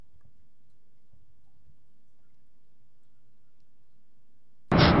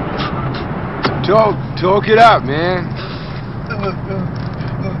Talk it up, man.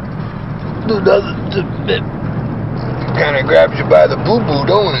 Kind of grabs you by the boo-boo,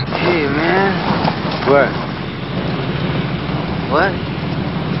 don't it? Hey, man. What? What?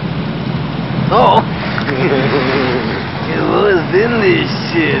 Oh. What's in this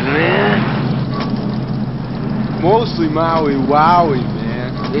shit, man? Mostly Maui Wowie,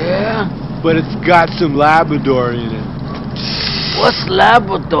 man. Yeah? But it's got some Labrador in it. What's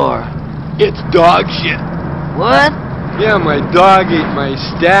Labrador? It's dog shit. What? Yeah, my dog ate my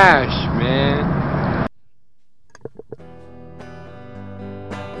stash, man.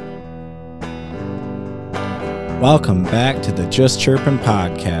 Welcome back to the Just Chirpin'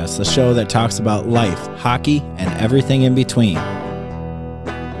 Podcast, the show that talks about life, hockey, and everything in between.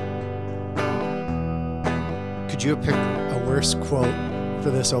 Could you have picked a worse quote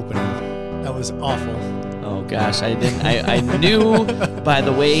for this opening? That was awful. Oh gosh, I didn't. I knew by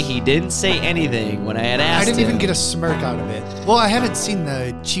the way he didn't say anything when I had asked him. I didn't even get a smirk out of it. Well, I haven't seen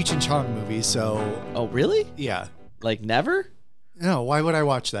the Cheech and Chong movie, so... Oh, really? Yeah. Like never? No, why would I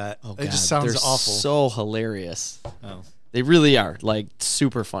watch that? Oh, it just sounds they're awful. So hilarious. Oh. They really are. Like,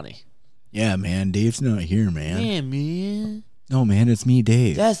 super funny. Yeah, man, Dave's not here, man. Yeah, man. No, man, it's me,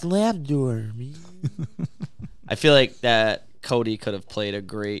 Dave. That's Labrador, man. I feel like that Cody could have played a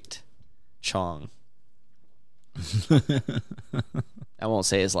great Chong. I won't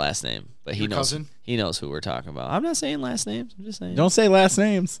say his last name, but he Your knows. cousin? He knows who we're talking about. I'm not saying last names. I'm just saying. Don't say last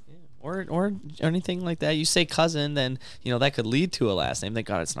names. Or anything like that. You say cousin, then that could lead to a last name. Thank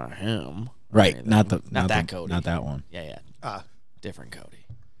God it's not him. Right, not that Cody. Not that one. Yeah. Different Cody.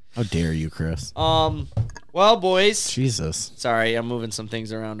 How dare you, Chris? Well, boys. Jesus. Sorry, I'm moving some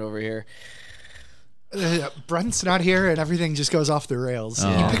things around over here. Brent's not here, and everything just goes off the rails. Oh,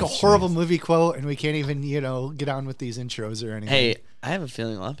 you pick a horrible movie quote, and we can't even, get on with these intros or anything. Hey, I have a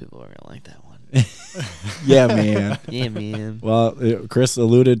feeling a lot of people are gonna like that one. Yeah, man. Yeah, man. Well, Chris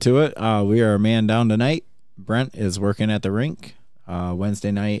alluded to it. We are a man down tonight. Brent is working at the rink.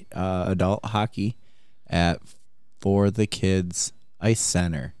 Wednesday night, adult hockey at For the Kids Ice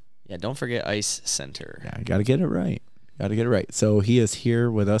Center. Yeah, don't forget Ice Center. Yeah, got to get it right. So he is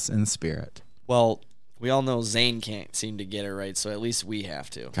here with us in spirit. Well, we all know Zane can't seem to get it right, so at least we have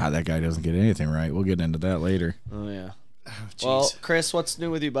to. God, that guy doesn't get anything right. We'll get into that later. Oh, yeah. Oh, Well, Chris, what's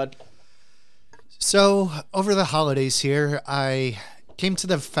new with you, bud? So, over the holidays here, I came to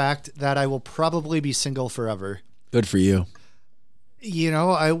the fact that I will probably be single forever. Good for you.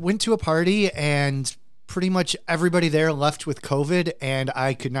 I went to a party and pretty much everybody there left with COVID, and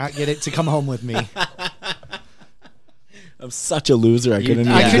I could not get it to come home with me. I'm such a loser. I couldn't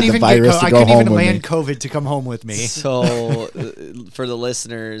I couldn't even get the even virus to I go couldn't home even with land me. COVID to come home with me. So, for the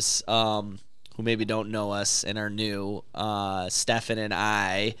listeners who maybe don't know us and are new, Stefan and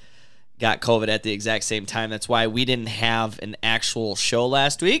I got COVID at the exact same time. That's why we didn't have an actual show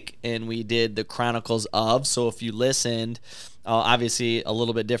last week, and we did the Chronicles of. So if you listened, obviously a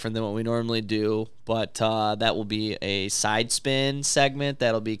little bit different than what we normally do, but that will be a side spin segment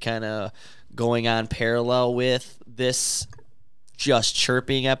that'll be kind of going on parallel with this Just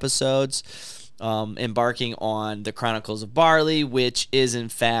Chirping episodes, embarking on the Chronicles of Barley, which is in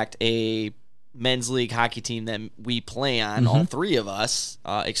fact a men's league hockey team that we play on, all three of us,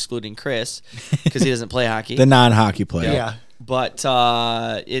 excluding Chris, because he doesn't play hockey. The non-hockey player. Yeah. But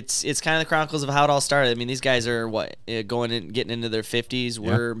it's kind of the chronicles of how it all started. I mean, these guys are getting into their 50s.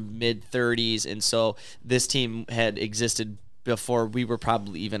 We're mid 30s, and so this team had existed before we were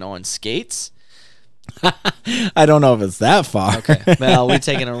probably even on skates. I don't know if it's that far. Okay. Well, we're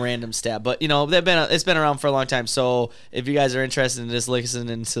taking a random stab, but it's been around for a long time. So if you guys are interested in just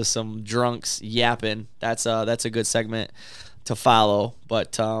listening to some drunks yapping, that's a good segment to follow.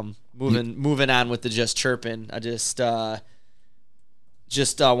 But moving on with the Just Chirping, I just wanted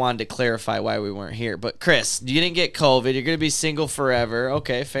to clarify why we weren't here. But Chris, you didn't get COVID. You're gonna be single forever.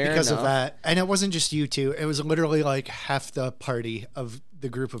 Okay, fair enough. Because of that, and it wasn't just you two. It was literally like half the party of the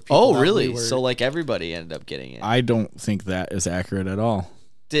group of people. Oh, that really? we were- So like everybody ended up getting it. I don't think that is accurate at all.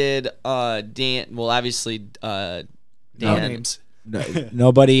 Did Dan? Well, obviously No Dan. names.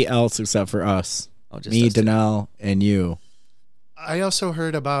 Nobody else except for us. Oh, just Me, us two. Danelle, and you. I also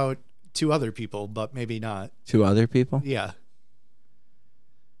heard about 2 other people, but maybe not. 2 other people? Yeah.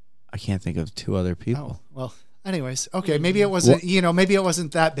 I can't think of 2 other people. Oh, well. Anyways, okay, maybe it wasn't. Maybe it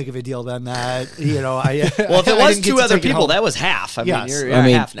wasn't that big of a deal then. That I. Well, if it I was didn't get 2 to other take it people, home. that was half. I Yes. mean, you're I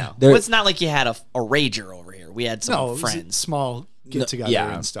mean, half now. there- Well, it's not like you had a rager over here. We had some No, it was a friends. small get together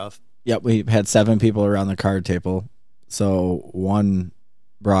yeah. and stuff. Yep, we had 7 people around the card table. So one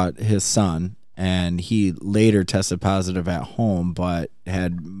brought his son, and he later tested positive at home, but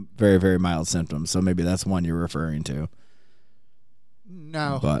had very, very mild symptoms. So maybe that's one you're referring to.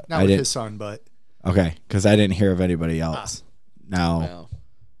 No, But not I with didn't- his son, but Okay, because I didn't hear of anybody else. Now, Wow.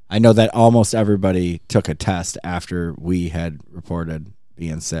 I know that almost everybody took a test after we had reported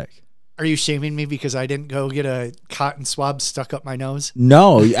being sick. are you shaming me because I didn't go get a cotton swab stuck up my nose?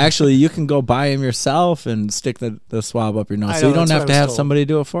 No, actually, you can go buy them yourself and stick the swab up your nose, I so know, you don't that's have what to I was have told. somebody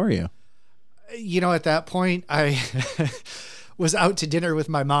do it for you. You know, at that point, I was out to dinner with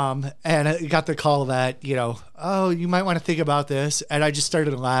my mom and I got the call that, oh, you might want to think about this. And I just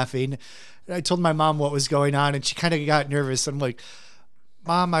started laughing. And I told my mom what was going on and she kind of got nervous. I'm like,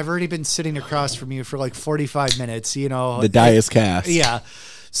 Mom, I've already been sitting across from you for like 45 minutes, The die is cast. Yeah.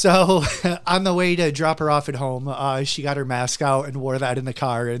 So on the way to drop her off at home, she got her mask out and wore that in the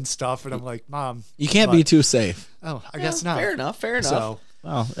car and stuff. And I'm like, Mom, You can't be too safe. oh, I guess not. Fair enough. Fair enough. So,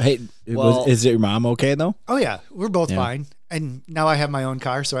 Well, hey, Well- is your mom okay though? oh yeah, we're both Yeah. fine. And now I have my own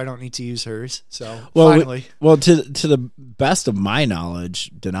car, so I don't need to use hers. So Well, finally. to the best of my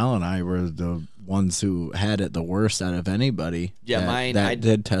knowledge, Danelle and I were the ones who had it the worst out of anybody. Yeah, mine- that I-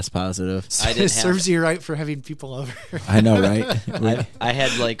 did test positive. I It didn't have serves you right for having people over. I know, right? I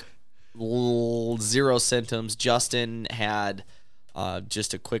had like zero symptoms. Justin had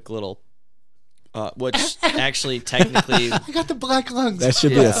just a quick little, which actually technically I got the black lungs. That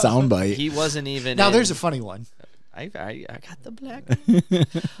should be a soundbite. he wasn't even. Now in- there's a funny one. I got the black.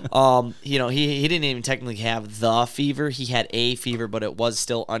 He didn't even technically have the fever. He had a fever, but it was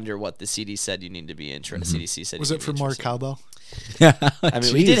still under what the CDC said you need to be interested. CDC said Was you it need for to be more interested. cowbell? I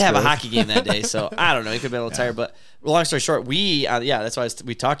mean, we did have a Christ. hockey game that day, so I don't know. He could have been a little tired, but long story short, we that's why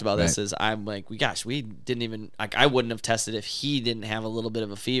we talked about this. Right. Is I'm like, we didn't even like I wouldn't have tested if he didn't have a little bit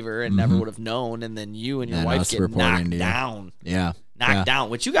of a fever and never would have known, and then you and your And wife us get reporting knocked to you. down, Yeah. down.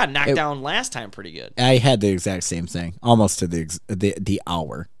 Which you got knocked It- down last time pretty good. I had the exact same thing, almost to the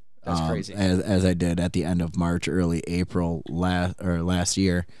hour. That's crazy. As I did at the end of March, early April last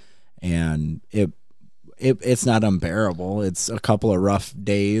year, and it's not unbearable. It's a couple of rough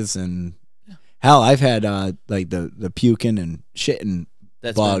days, and hell, I've had like the puking and shitting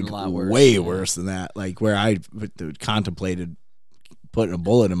That's bug been a lot worse. way worse than that. Like where I contemplated putting a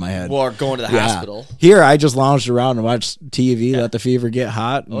bullet in my head. Or going to the Yeah. hospital. Here, I just lounged around and watched TV, let the fever get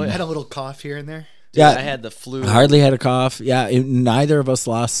hot. Oh, and- yeah. Had a little cough here and there. Dude, Yeah. I had the flu. I hardly had a cough. Yeah, neither of us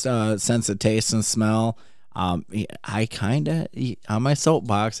lost sense of taste and smell. I kind of, on my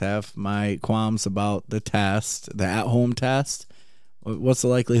soapbox, have my qualms about the at-home test. What's the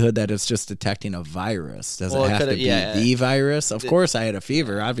likelihood that it's just detecting a virus? Does Well, it it have to coulda- be yeah. the virus? Of course, I had a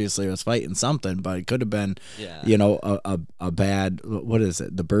fever. Obviously, I was fighting something, but it could have been, Yeah. a bad. What is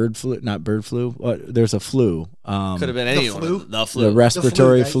it? The bird flu? Not bird flu. What? There's a flu. Could have been any one. flu? The flu. The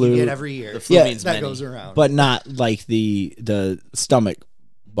respiratory the flu. That flu. you get every year. The flu Yeah, means that many. goes around. but not like the stomach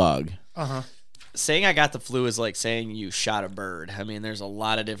bug. Uh-huh. Saying I got the flu is like saying you shot a bird. I mean, there's a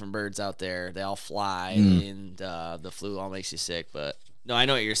lot of different birds out there. They all fly, and the flu all makes you sick. But no, I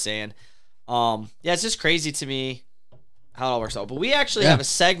know what you're saying. Yeah, it's just crazy to me how it all works out. But we actually have a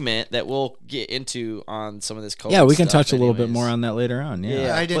segment that we'll get into on some of this COVID Yeah, we can stuff touch a little bit anyways. more on that later on. Yeah.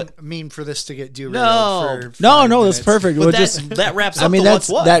 Yeah. I didn't mean for this to get derailed. No. for No, 5 no, that's minutes. perfect. But We'll that, just, that wraps up I mean, the what's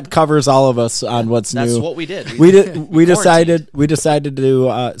what. that covers all of us on what's That's new. what we did. we decided quarantined.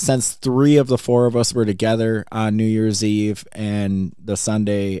 to since 3 of the 4 of us were together on New Year's Eve and the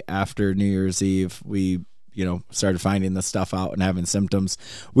Sunday after New Year's Eve, we started finding the stuff out and having symptoms.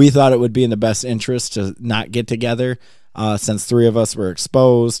 We thought it would be in the best interest to not get together. Since 3 of us were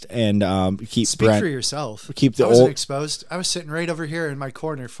exposed, and keep Speak Brent, for yourself. keep the I wasn't old, exposed. I was sitting right over here in my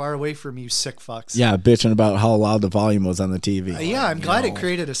corner, far away from you sick fucks. yeah, bitching about how loud the volume was on the TV. Yeah, I'm glad it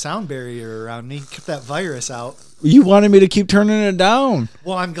created a sound barrier around me, kept that virus out. You wanted me to keep turning it down.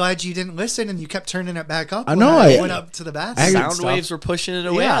 Well, I'm glad you didn't listen and you kept turning it back up. I when know, I I- went up to the bathroom. I- and Sound stuff. waves were pushing it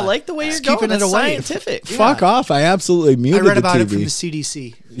away. Yeah. I like the way you're It's keeping going. That's it away. scientific. Fuck off! I absolutely muted I read the about TV. it from the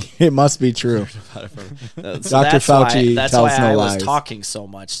CDC. It must be true. So Dr. that's why- Fauci that's tells why no I lies. was talking so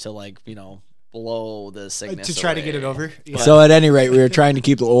much to blow the sickness To try to get away. it over. Yeah. So at any rate, we were trying to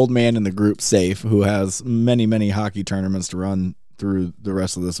keep the old man in the group safe, who has many, many hockey tournaments to run through the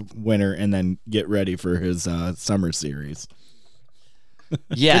rest of this winter, and then get ready for his summer series.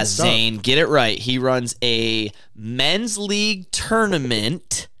 Yeah, Good stuff. Zane, get it right. He runs a men's league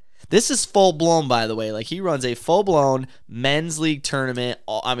tournament. This is full blown, by the way. Like, he runs a full blown men's league tournament.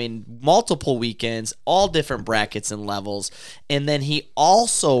 Multiple weekends, all different brackets and levels. And then he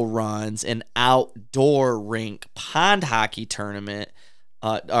also runs an outdoor rink pond hockey tournament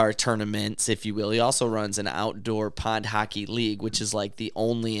or tournaments, if you will. He also runs an outdoor pond hockey league, which is like the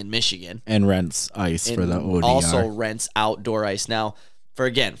only in Michigan. And rents ice for the ODR. Also rents outdoor ice. Now,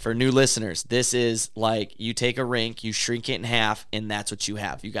 for new listeners, this is like you take a rink, you shrink it in half, and that's what you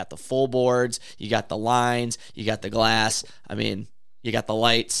have. You got the full boards, you got the lines, you got the glass. I mean, you got the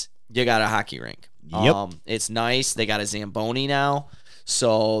lights, you got a hockey rink. Yep. It's nice. They got a Zamboni now,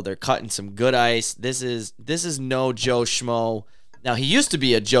 so they're cutting some good ice. This is no Joe Schmo. Now, he used to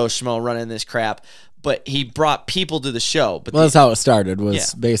be a Joe Schmo running this crap, but he brought people to the show. But that's how it started,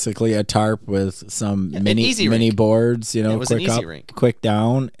 was basically a tarp with some mini boards, it was quick an easy up, rink. quick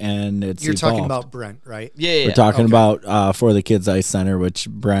down, and it's You're talking evolved. about Brent, right? Yeah. We're talking about For the Kids Ice Center, which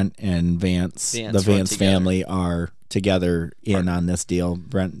Brent and Vance the run Vance together. family are together on this deal.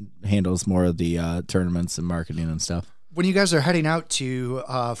 Brent handles more of the tournaments and marketing and stuff. When you guys are heading out to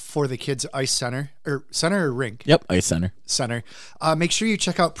For the Kids Ice Center or rink? Yep, Ice Center. Make sure you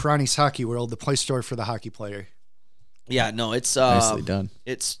check out Pirani's Hockey World, the play store for the hockey player. Yeah, no, it's Nicely done.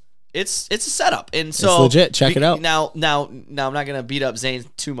 It's a setup, and so It's legit. Check it out. Now, I'm not gonna beat up Zane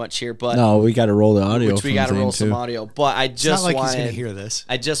too much here, but No, we got to roll the audio. which we got to roll some audio. But I It's not just like want he's going to hear this.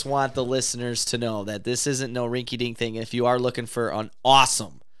 I just want the listeners to know that this isn't no rinky-dink thing. If you are looking for an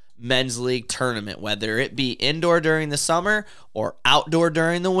awesome men's league tournament, whether it be indoor during the summer or outdoor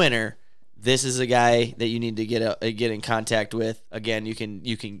during the winter, this is a guy that you need to get in contact with. Again, you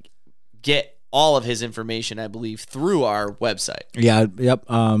can get all of his information, I believe, through our website. Yeah, yep.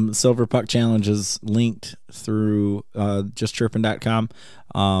 Silver Puck Challenge is linked through justchirpin.com.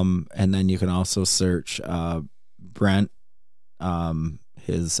 And then you can also search Brent,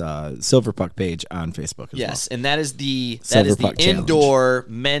 his Silver Puck page on Facebook as well. Yes, and that is the Silver Puck Challenge. indoor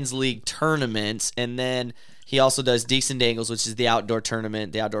men's league tournaments, and then he also does Deeks and Dangles, which is the outdoor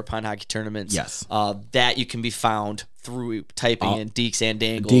tournament, the outdoor pond hockey tournaments. Yes. That you can be found through typing in Deeks and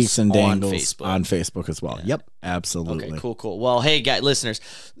Dangles, on Facebook. Facebook as well. Yep, absolutely. Okay, cool. Well, hey, guys, listeners,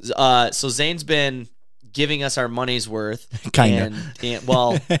 so Zane's been giving us our money's worth. Kinda. And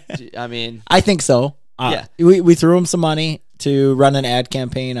well, I mean, I think so. Yeah. We threw him some money to run an ad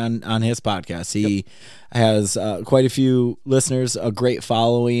campaign on his podcast. He has quite a few listeners, a great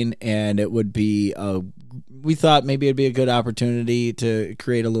following, and it would be we thought maybe it'd be a good opportunity to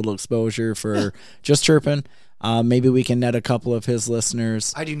create a little exposure for Just Chirpin. Maybe we can net a couple of his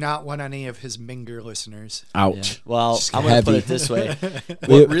listeners. I do not want any of his Minger listeners. Ouch. well, I'm going to put heavy. it this way.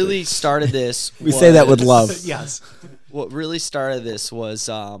 What really started this We say that with love. Yes. What really started this was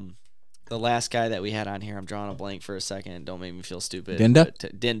the last guy that we had on here. I'm drawing a blank for a second. Don't make me feel stupid. Dinda?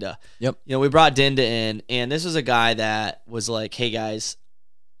 But, Dinda. Yep. You know, we brought Dinda in, and this was a guy that was like, hey, guys,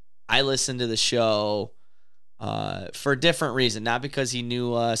 I listened to the show for a different reason. Not because he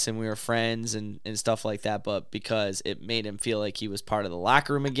knew us and we were friends and stuff like that, but because it made him feel like he was part of the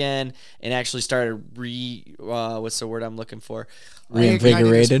locker room again and actually started what's the word I'm looking for?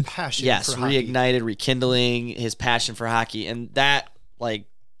 Reinvigorated. Passion Yes, for hockey. reignited, rekindling his passion for hockey. And that, like,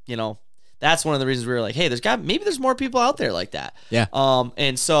 you know, that's one of the reasons we were like, hey, maybe there's more people out there like that. Yeah.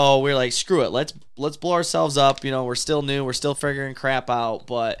 And so we're like, screw it. Let's blow ourselves up. You know, we're still new. We're still figuring crap out.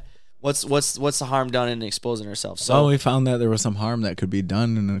 But what's the harm done in exposing ourselves? So we found that there was some harm that could be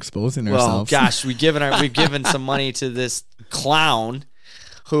done in exposing well, ourselves. gosh, we've given some money to this clown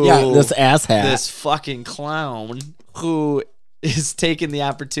who this asshat. this fucking clown who is taking the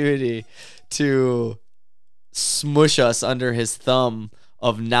opportunity to smush us under his thumb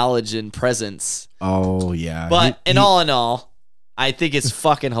of knowledge and presence. Oh yeah. But in all, I think it's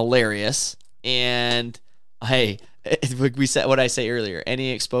fucking hilarious. And hey, we said what I say earlier. Any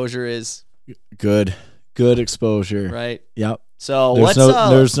exposure is good exposure. right. Yep. So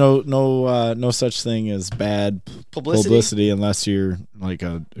There's no such thing as bad publicity unless you're like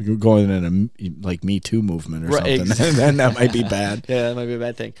going in a like Me Too movement or Right, something. exactly. Then that might be bad. Yeah, that might be a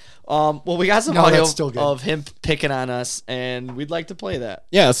bad thing. Well, we got some No, audio that's still good. of him picking on us, and we'd like to play that.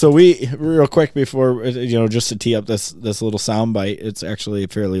 Yeah, so we real quick before just to tee up this little soundbite. It's actually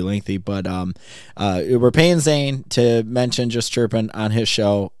fairly lengthy, but we're paying Zane to mention Just Chirpin on his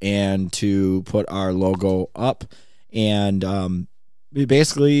show and to put our logo up, and we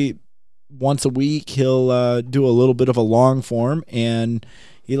basically once a week he'll do a little bit of a long form, and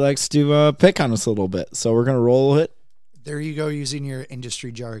he likes to pick on us a little bit. So we're gonna roll it. There you go, using your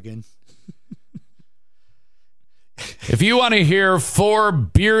industry jargon. If you want to hear 4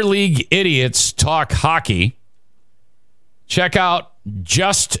 beer league idiots talk hockey, check out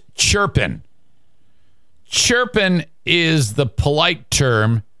Just Chirpin. Chirpin is the polite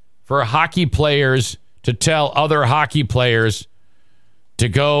term for hockey players to tell other hockey players to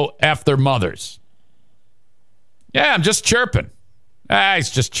go F their mothers. Yeah, I'm just chirping. He's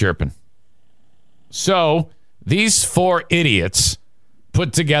just chirping. So these 4 idiots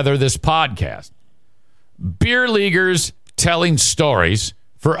put together this podcast. Beer leaguers telling stories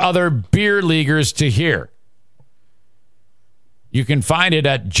for other beer leaguers to hear. You can find it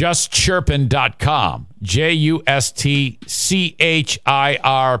at justchirpin.com.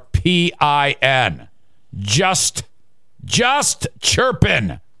 JustChirpin. Just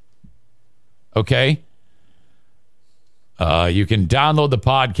chirpin. Okay? You can download the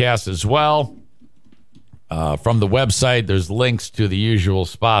podcast as well. From the website, there's links to the usual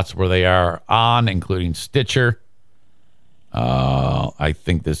spots where they are on, including Stitcher. I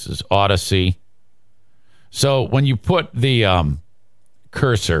think this is Odyssey. So when you put the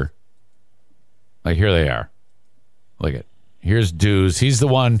cursor, like here they are. Look at, here's Dews. He's the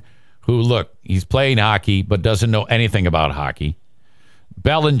one who, look, he's playing hockey but doesn't know anything about hockey.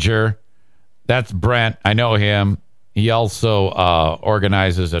 Bellinger, that's Brent. I know him. He also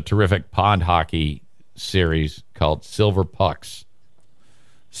organizes a terrific pond hockey series called Silver Pucks.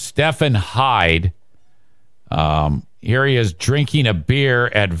 Stefan Hyde, here he is drinking a beer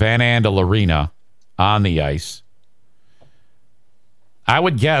at Van Andel Arena on the ice. I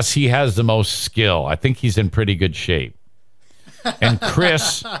would guess he has the most skill. I think he's in pretty good shape. And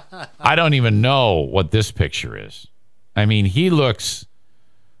Chris, I don't even know what this picture is. I mean, he looks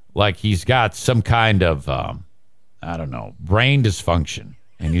like he's got some kind of, I don't know, brain dysfunction.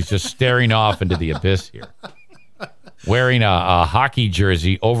 And he's just staring off into the abyss here. Wearing a hockey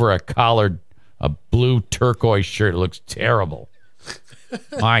jersey over a collared, a blue turquoise shirt. It looks terrible.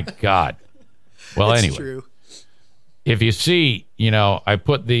 My God. Well, That's anyway. true. If you see, I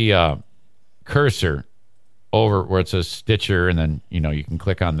put the cursor over where it says Stitcher, and then, you can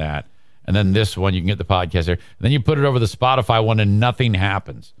click on that. And then this one, you can get the podcast there. And then you put it over the Spotify one, and nothing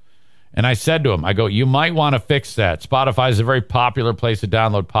happens. And I said to him, I go, you might want to fix that. Spotify is a very popular place to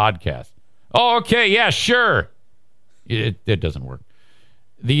download podcasts. Oh, okay, yeah, sure. It doesn't work.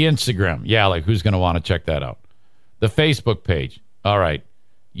 The Instagram, yeah, like who's going to want to check that out? The Facebook page, all right.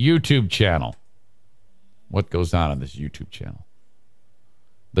 YouTube channel. What goes on this YouTube channel?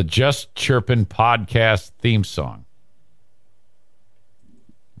 The Just Chirpin podcast theme song.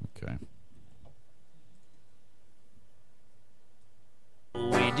 Okay.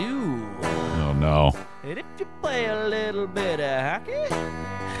 We do. Oh, no. And if you play a little bit of hockey,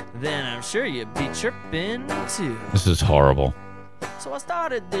 then I'm sure you'd be chirping too. This is horrible. So I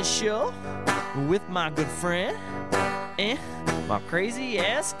started this show with my good friend and my crazy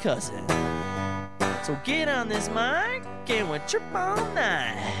ass cousin. So get on this mic and we'll chirp all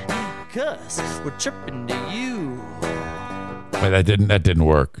night, 'cause we're chirping to you. Wait, that didn't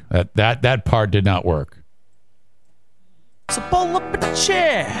work. That part did not work. So pull up a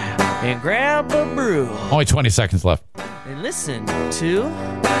chair and grab a brew Only 20 seconds left. and listen to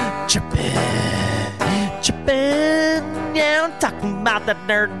chirping. Yeah, I'm talking about that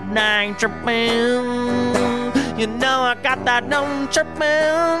Dirty Nine chirping. You know I got that known chirping.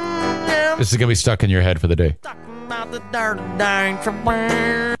 Yeah, I'm This is going to be stuck in your head for the day. talking about the Dirty Nine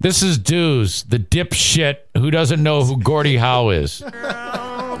chirping. This is Dews, the dipshit who doesn't know who Gordie Howe is.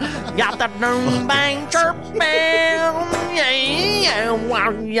 Got that known bang chirping. Yeah,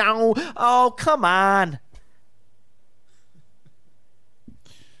 wow, yo. Oh, come on.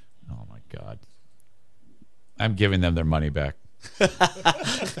 Oh, my God. I'm giving them their money back.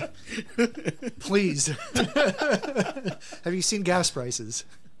 Please. Have you seen gas prices?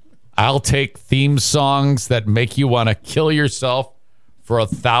 I'll take theme songs that make you want to kill yourself for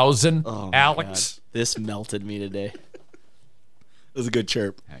 $1,000, Oh, my Alex. God. This melted me today. It was a good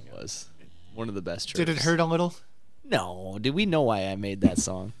chirp. It was one of the best chirps. Did it hurt a little? No. Did we know why I made that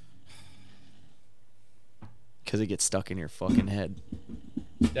song? Because it gets stuck in your fucking head.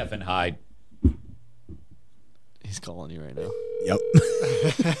 Stefan Hyde. He's calling you right now. Yep.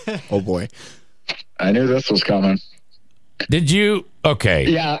 Oh boy. I knew this was coming. Did you? Okay.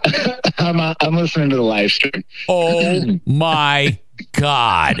 Yeah, I'm listening to the live stream. Oh my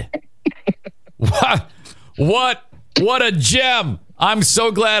God. What a gem. I'm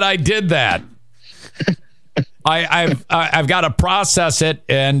so glad I did that. I've got to process it,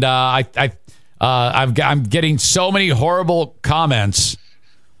 and I'm getting so many horrible comments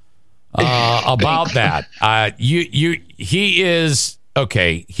about that. He is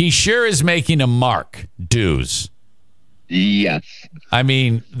okay. He sure is making a mark, Dews. Yes. I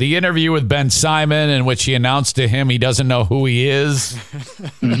mean, the interview with Ben Simon, in which he announced to him he doesn't know who he is.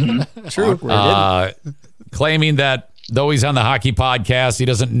 True. Claiming that though he's on the hockey podcast, he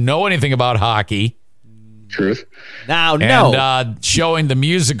doesn't know anything about hockey. Truth. Now, no. And showing the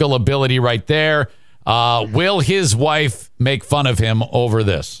musical ability right there. Will his wife make fun of him over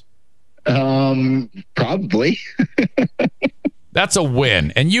this? Probably. That's a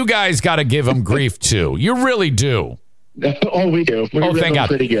win. And you guys got to give him grief, too. You really do. Oh, we do. We're thank God.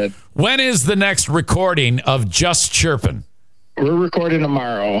 pretty good. When is the next recording of Just Chirpin'? We're recording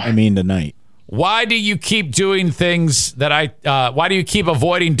tomorrow. I mean tonight. Why do you keep doing things that why do you keep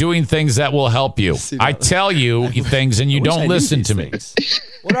avoiding doing things that will help you? I tell you things and you don't listen to me.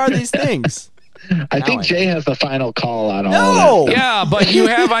 What are these things? I think Jay has the final call on all of that. Yeah, but you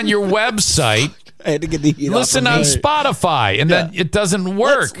have on your website, I had to get the heat listen on Spotify, and then it doesn't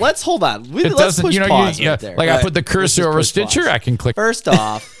work. Let's hold on. It Let's doesn't, push pause right there. like I put the cursor over Stitcher, I can click. First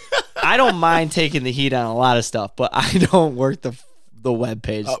off, I don't mind taking the heat on a lot of stuff, but I don't work the web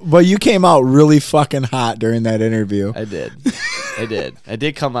page. But you came out really fucking hot during that interview. I did. I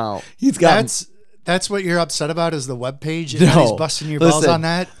did come out. He's got That's what you're upset about is the webpage and No. he's busting your balls Listen, on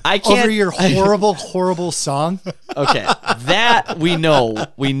that I can't- over your horrible song. Okay, that we know.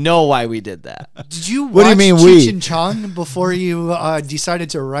 We know why we did that. Did you What do you watch mean Cheech we? and Chong before you decided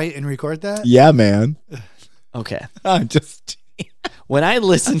to write and record that? Yeah, man. Okay, I'm just when I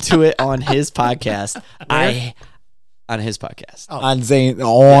listened to it on his podcast, on his podcast. on Zane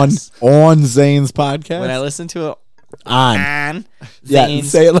on Zane's podcast. When I listened to it on Zane's, yeah,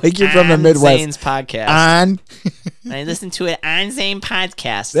 say it like you're from the on Midwest. Zane's podcast. On When I listened to it on Zane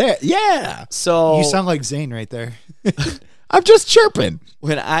podcast. there, yeah. So You sound like Zane right there. I'm just chirping.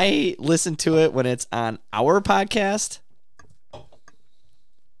 when I listen to it when it's on our podcast,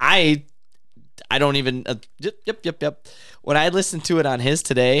 I don't even yep. When I listened to it on his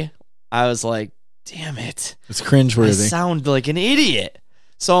today, I was like, damn it. It's I cringeworthy. sound like an idiot.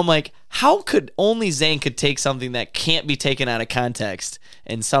 So I'm like, how could only Zane could take something that can't be taken out of context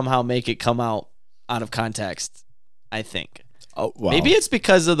and somehow make it come out of context, I think. Oh, wow. Maybe it's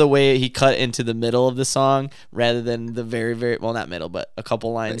because of the way he cut into the middle of the song rather than the very, very, well, not middle, but a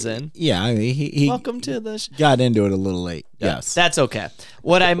couple lines in. Yeah, I mean, he Welcome to the... got into it a little late. Yes. That's okay.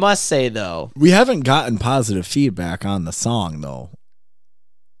 What I must say, though, We haven't gotten positive feedback on the song, though.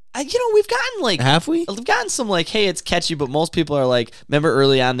 we've gotten like... Have we? We've gotten some like, hey, it's catchy, but most people are like, remember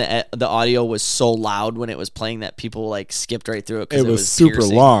early on the audio was so loud when it was playing that people like skipped right through it because It was super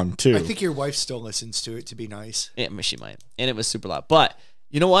piercing. long, too. I think your wife still listens to it to be nice. Yeah, she might. And it was super loud. But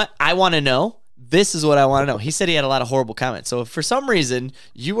you know what? I want to know. This is what I want to know. He said he had a lot of horrible comments. So if for some reason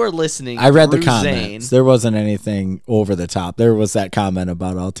you are listening, I read the through comments. Zane, There wasn't anything over the top. There was that comment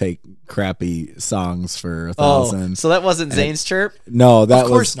about I'll take crappy songs for $1,000. so that wasn't Zane's chirp. No, that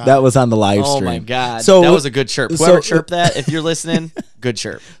Of course was not. that was on the live Oh stream. my god, So that was a good chirp. so- Whoever chirped that, if you're listening, good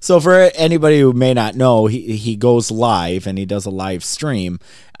chirp. So for anybody who may not know, he goes live and he does a live stream.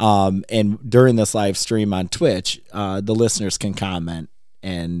 And during this live stream on Twitch, the listeners can comment.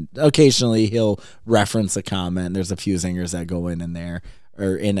 And occasionally he'll reference a comment. There's a few zingers that go in there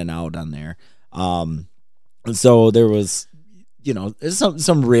or in and out on there. So there was,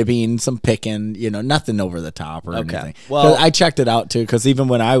 some ribbing, some picking, nothing over the top or Okay. anything. Well- 'Cause I checked it out too, because even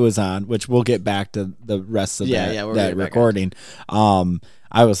when I was on, which we'll get back to the rest of Yeah, that, yeah, we'll that get back recording,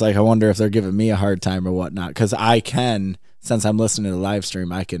 I was like, I wonder if they're giving me a hard time or whatnot, because I can. Since I'm listening to the live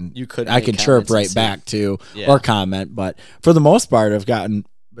stream, I can make chirp comments right and back too, Yeah. or comment. But for the most part, I've gotten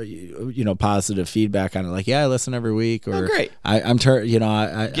positive feedback on it. Like, yeah, I listen every week, or great. I'm turned turned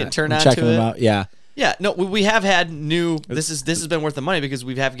I'm on checking to them it. out. Yeah, Yeah, no, we have had new. This has been worth the money because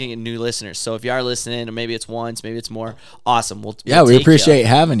we've had getting new listeners. So if you are listening, or maybe it's once, maybe it's more, awesome. We'll we take appreciate you.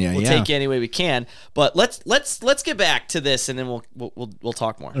 having you. We'll yeah, take you any way we can. But let's get back to this, and then we'll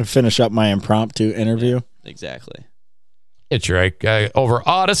talk more. finish up my impromptu interview. Exactly. It's right. Over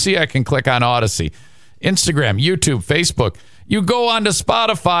Odyssey, I can click on Odyssey. Instagram, YouTube, Facebook. You go onto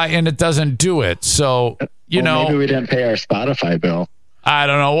Spotify and it doesn't do it. So, Maybe we didn't pay our Spotify bill. I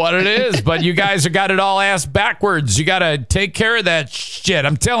don't know what it is, but you guys have got it all ass backwards. You got to take care of that shit.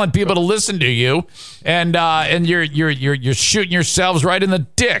 I'm telling people to listen to you, and you're shooting yourselves right in the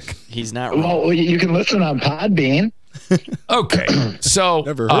dick. He's not wrong. Well, you can listen on Podbean. Okay, so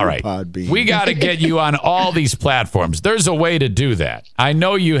Never heard all of right, Podbean. we got to get you on all these platforms. There's a way to do that. I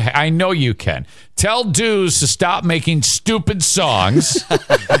know you can. Tell Dews to stop making stupid songs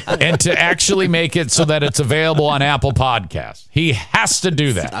and to actually make it so that it's available on Apple Podcasts. He has to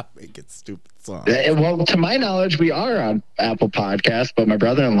do that. Stop making stupid songs. Well, to my knowledge, we are on Apple Podcasts, but my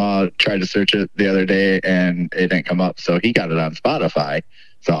brother-in-law tried to search it the other day and it didn't come up, so he got it on Spotify.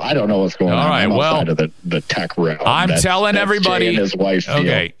 So I don't know what's going All on. right, I'm well, outside of the tech realm. I'm telling that's everybody. Jay and his wife's deal.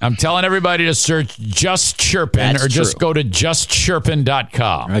 Okay, I'm telling everybody to search Just Chirpin That's or just true. go to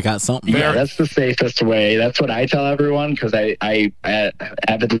justchirpin.com. I got something. Yeah, that's the safest way. That's what I tell everyone because I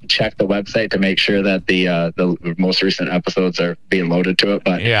avidly check the website to make sure that the most recent episodes are being loaded to it.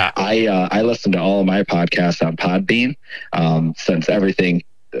 But Yeah. I listen to all of my podcasts on Podbean since everything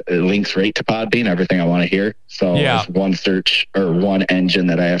links right to Podbean, everything I want to hear. So Yeah. it's one search or one engine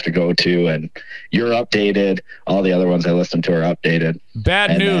that I have to go to, and you're updated. All the other ones I listen to are updated.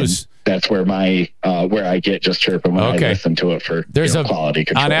 Bad And news. then that's where my where I get Just Chirpin when Okay. I listen to it for There's a quality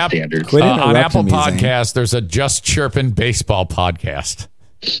control on app- standards. Quit on interrupting Apple me, Zane. Podcasts, there's a Just Chirpin baseball podcast.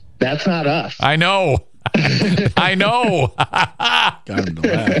 That's not us. I know. I know. Got him to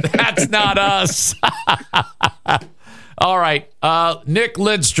laugh. That's not us. All right. Nick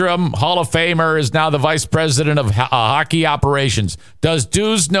Lidstrom, Hall of Famer, is now the vice president of hockey operations. Does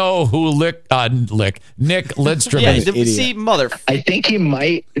Dudes know who Nick Lidstrom Yeah, is? see, mother. I think he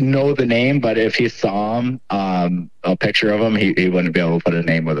might know the name, but if he saw him, a picture of him, he wouldn't be able to put a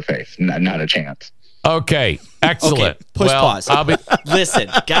name with a face. Not a chance. Okay. Excellent. Okay, push well, pause. I'll be, Listen,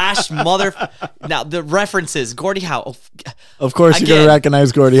 gosh, mother. Now the references, Gordie Howe. Of course, you're Again, going to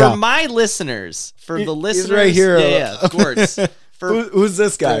recognize Gordie For Howe. my listeners, for the listeners, right here. Yeah, Gords. Who's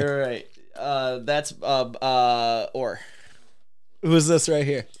this guy? Right. That's Orr. Who's this right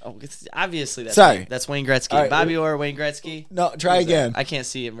here? Oh, obviously that's Sorry. that's Wayne Gretzky. All right. Bobby Orr, Wayne Gretzky. No, try Who's that? again. I can't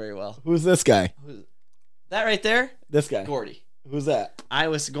see him very well. Who's this guy? That right there, This guy. Gordy. Who's that? I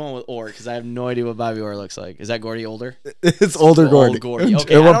was going with Orr because I have no idea what Bobby Orr looks like. Is that Gordy older? It's older Gordy. Old Gordy.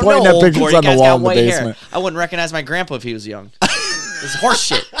 Okay, And I we're don't pointing know at old pictures Gordy. on the Guy's wall got in the white basement. hair. I wouldn't recognize my grandpa if he was young. It's horse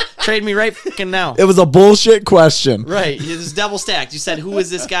shit. Trade me right fucking now. It was a bullshit question. Right. It's double stacked. You said, who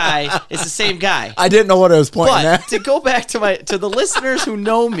is this guy? It's the same guy. I didn't know what I was pointing But at. to go back to the listeners who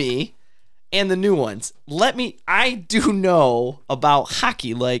know me and the new ones, I do know about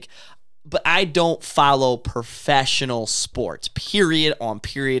hockey, but I don't follow professional sports. Period on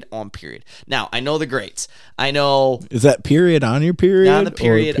period on period. Now, I know the greats. I know Is that period on your period? not the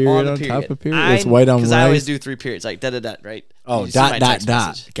period, or period on the on period. top of period? It's white on white. Because I always do 3 periods, like da-da-da, right? Oh, You see my dot, text dot.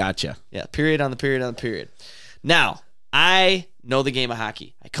 message. Gotcha. Yeah, period on the period on the period. Now, I know the game of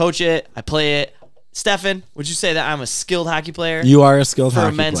hockey. I coach it. I play it. Stefan, would you say that I'm a skilled hockey player? You are a skilled for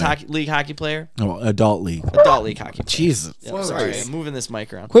hockey a men's player. league hockey player? Oh, adult league. Adult league hockey player. Jesus. Yeah, sorry, I'm moving this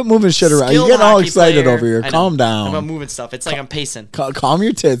mic around. Quit moving shit around. Skilled You're getting all hockey excited player. over here. I know. Calm down. I'm moving stuff. It's like I'm pacing. Calm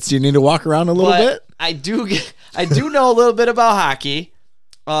your tits. You need to walk around a little But bit. I do know a little bit about hockey,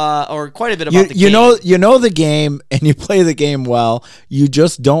 or quite a bit about the You game. you know the game and you play the game well. You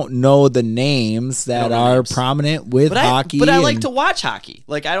just don't know the names that Don't know are names. prominent with hockey. But I like and- to watch hockey.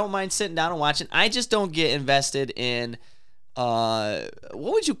 Like, I don't mind sitting down and watching. I just don't get invested in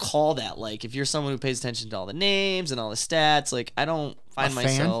what would you call that? Like, if you're someone who pays attention to all the names and all the stats, like, I don't find A fan?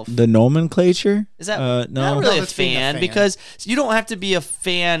 myself. the nomenclature. Is that no? not really No, a that's being a fan, fan. because you don't have to be a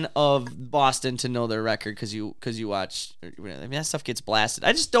fan of Boston to know their record because you watch. I mean, that stuff gets blasted.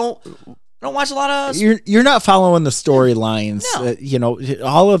 I just don't watch a lot of. You're not following the storylines. No. You know,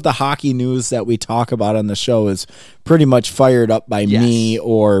 all of the hockey news that we talk about on the show is pretty much fired up by Yes. me,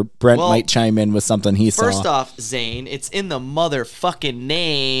 or Brent Well, might chime in with something he First saw. off, Zane, it's in the motherfucking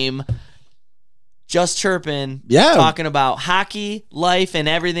name. Just Chirpin. Yeah. Talking about hockey, life, and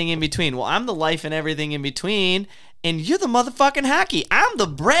everything in between. Well, I'm the life and everything in between, and you're the motherfucking hockey. I'm the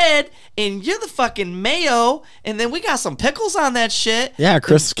bread, and you're the fucking mayo, and then we got some pickles on that shit. Yeah,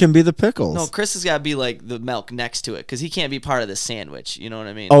 Chris can be the pickles. No, Chris has got to be like the milk next to it because he can't be part of the sandwich. You know what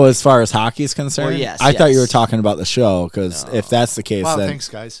I mean? Oh, as far as hockey's concerned, Well, yes, I thought you were yes. talking about the show, because if that's the case, Wow, then thanks,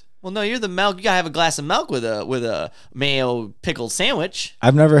 guys. Well, no, you're the milk. You gotta have a glass of milk with a mayo pickled sandwich.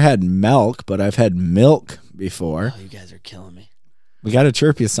 I've never had milk, but I've had milk before. Oh, you guys are killing me. We got to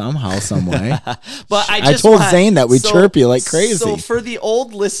chirp you somehow, some way. But I I just told want- Zane that we chirp you like crazy. So for the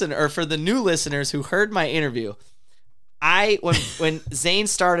old listener, or for the new listeners who heard my interview, when Zane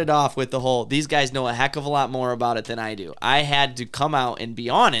started off with the whole, these guys know a heck of a lot more about it than I do. I had to come out and be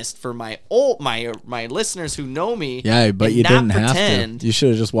honest for my listeners who know me. Yeah, but and you not didn't pretend. have to. You should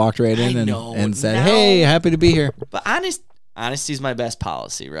have just walked right in I know, and said, now- "Hey, happy to be here." But honesty's my best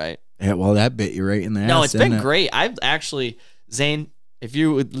policy, right? Yeah, well, that bit you right in the ass. No, it's been didn't it? great. I've actually, Zane, if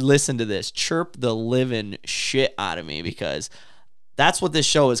you would listen to this, chirp the living shit out of me, because that's what this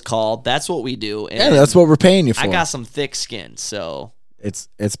show is called. That's what we do. And Yeah, that's what we're paying you for. I got some thick skin, so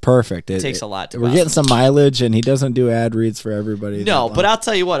it's perfect. It takes a lot to We're buy. getting some mileage, and he doesn't do ad reads for everybody. No, but I'll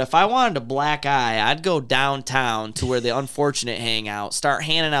tell you what, if I wanted a black eye, I'd go downtown to where the unfortunate hang out, start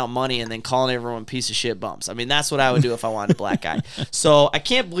handing out money, and then calling everyone piece of shit bumps. I mean, that's what I would do if I wanted a black eye. So I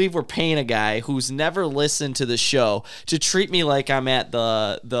can't believe we're paying a guy who's never listened to the show to treat me like I'm at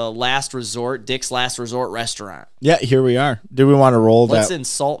the Last Resort, Dick's Last Resort restaurant. Yeah, here we are. Do we want to roll Let's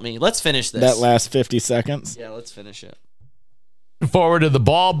insult me. Let's finish this. that last 50 seconds? Yeah, let's finish it. Forward to the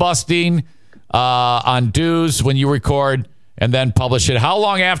ball busting on dues when you record and then publish it. How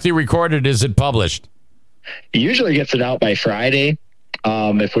long after you record it is it published? He usually gets it out by Friday.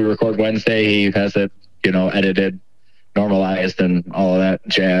 If we record Wednesday, he has it, edited, normalized, and all of that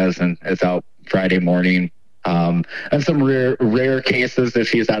jazz, and it's out Friday morning. And some rare cases,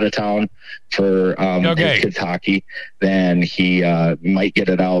 if he's out of town for his kids' hockey, then he might get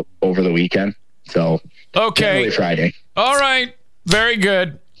it out over the weekend. So generally Friday. All right. Very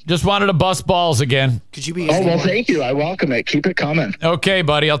good. Just wanted to bust balls again. Could you be? Oh, well, thank you. I welcome it. Keep it coming. Okay,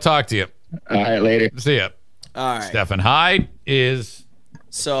 buddy. I'll talk to you. All right, later. See ya. All right. Stefan Hyde is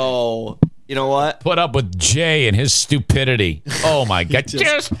So, you know what? put up with Jay and his stupidity. Oh, my God.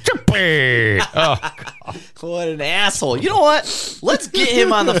 Just stupid. Oh, God. What an asshole. You know what? Let's get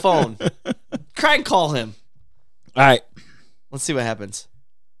him on the phone. Try and call him. All right. Let's see what happens.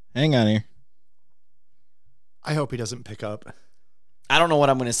 Hang on here. I hope he doesn't pick up. I don't know what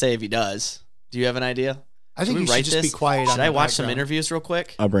I'm going to say if he does. Do you have an idea? I think we you should write just be this? quiet. Should on I the watch some background. interviews real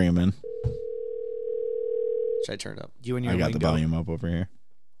quick? I'll bring him in. Should I turn it up? You and your I got the lingo. volume up over here.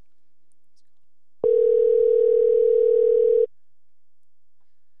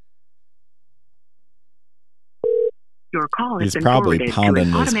 Your call has He's been probably forwarded to pounding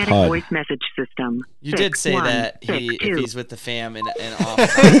an his automatic pud. voice message system. You did say that if 6162. he's with the fam and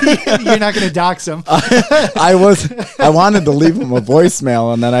off. You're not going to dox him. I wanted to leave him a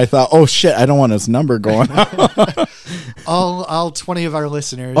voicemail, and then I thought, oh shit, I don't want his number going out. all 20 of our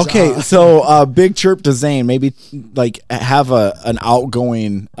listeners. Okay, so big chirp to Zane. Maybe like have an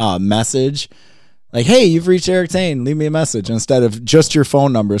outgoing message, like, "Hey, you've reached Eric Zane. Leave me a message," instead of just your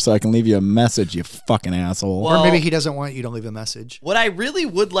phone number, so I can leave you a message. You fucking asshole. Well, or maybe he doesn't want you to leave a message. What I really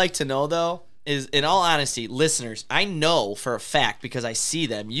would like to know, though, is, in all honesty, listeners, I know for a fact because I see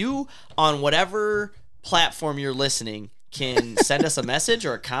them. You, on whatever platform you're listening, can send us a message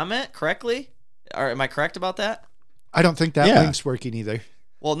or a comment correctly. Or am I correct about that? I don't think that Yeah. link's working either.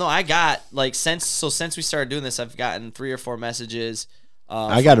 Well, no, I got since we started doing this, I've gotten 3 or 4 messages.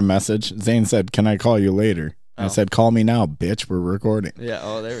 I got a message. Zane said, "Can I call you later?" I said, "Call me now, bitch. We're recording." Yeah.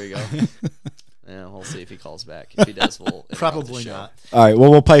 Oh, there we go. Yeah, we'll see if he calls back. If he does, we'll interrupt the Probably show. not. All right. Well,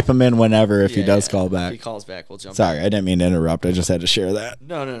 we'll pipe him in whenever if he Yeah, does yeah. call If back. he calls back, we'll jump. Sorry, I didn't mean to interrupt. I just had to share that.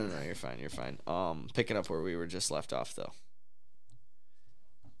 No. You're fine. You're fine. Picking up where we were just left off, though.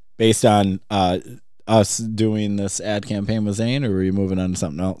 Based on us doing this ad campaign with Zane, or were you moving on to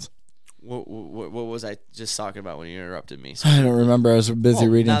something else? What was I just talking about when you interrupted me? I don't remember. I was busy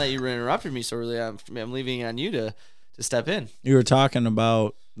reading. Now that you interrupted me so early, I'm leaving it on you to step in. You were talking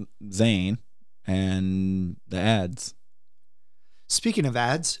about Zane and the ads. Speaking of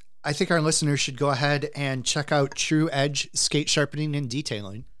ads, I think our listeners should go ahead and check out True Edge Skate Sharpening and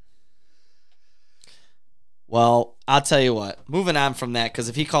Detailing. Well, I'll tell you what. Moving on from that, because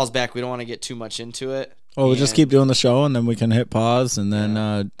if he calls back, we don't want to get too much into it. Well, we'll just And- keep doing the show, and then we can hit pause, and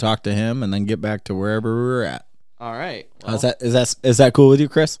then talk to him, and then get back to wherever we were at. All right. Well, Is that cool with you,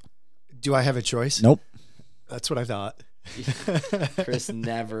 Chris? Do I have a choice? Nope. That's what I thought. Chris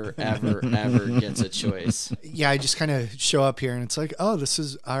never, ever, ever gets a choice. Yeah, I just kind of show up here and it's like, oh, this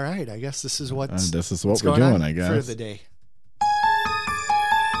is all right. I guess this is what's This is what what's we're going doing, on I guess. for the day.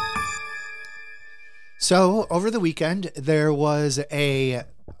 So over the weekend, there was a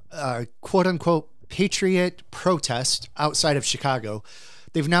quote unquote patriot protest outside of Chicago.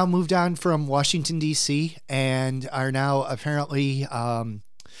 They've now moved on from Washington, D.C. and are now apparently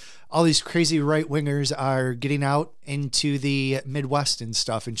all these crazy right wingers are getting out into the Midwest and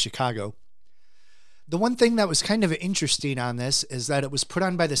stuff in Chicago. The one thing that was kind of interesting on this is that it was put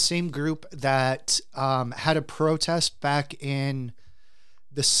on by the same group that had a protest back in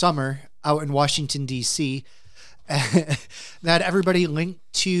the summer out in Washington, D.C. that everybody linked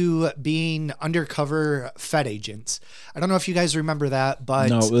to being undercover Fed agents. I don't know if you guys remember that, but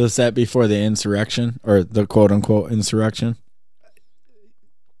No, was that before the insurrection or the quote unquote insurrection?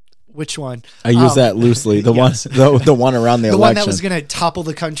 which one? I use that loosely. The yes. one, the one around the The election. one that was going to topple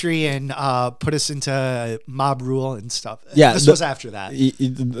the country and put us into mob rule and stuff. Yeah, this the- was after that.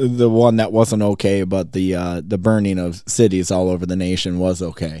 The one that wasn't okay, but the burning of cities all over the nation was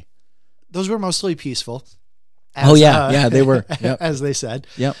okay. Those were mostly peaceful. as, they were. Yep. as they said.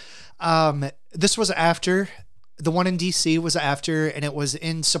 Yep. This was after the one in DC was after, and it was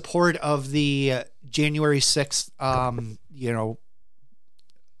in support of the January 6th,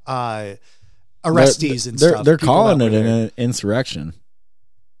 arrestees and stuff. They're People calling that it were there. an insurrection.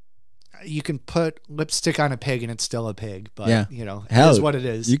 You can put lipstick on a pig and it's still a pig, but Yeah. it Hell, is what it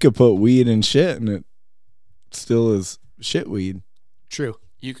is. You could put weed and shit, and it still is shit weed. True.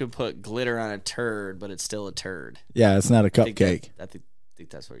 You could put glitter on a turd, but it's still a turd. Yeah, it's not a I think cupcake. I think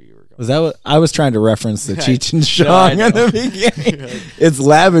that's where you were going. Was that what I was trying to reference the Cheech and No, I Chong know. in the beginning? It's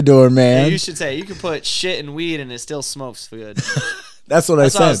Labrador, Yeah, man. you should say you can put shit and weed and it still smokes good. That's what I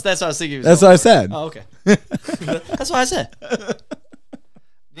That's what I said. was, that's what I was thinking. That's what I said. Oh, okay. That's what I said.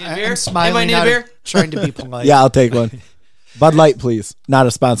 Need a beer? I'm smiling, Anybody need a not beer? trying to be polite. Yeah, I'll take one. Bud Light, please. Not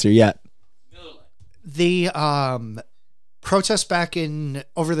a sponsor yet. The protests back in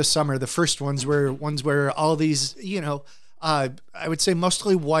over the summer, the first ones were ones where all these, I would say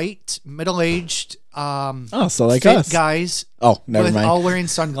mostly white, middle-aged, So like fit us. guys Oh, never with mind. all wearing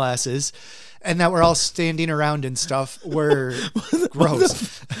sunglasses, and that were all standing around and stuff were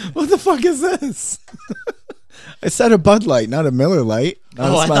gross. What the fuck is this? I said a Bud Light, not a Miller Light. Not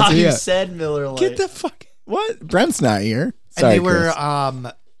a Oh, I sponsor thought you yet. said Miller Lite. Get the fuck. What? Brent's not here. And Sorry, they were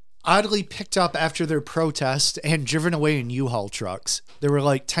Chris. oddly picked up after their protest and driven away in U-Haul trucks. There were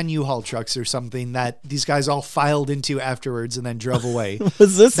like 10 U-Haul trucks or something that these guys all filed into afterwards and then drove away.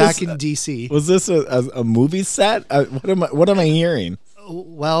 Was this back in DC? Was this a movie set? What am I hearing?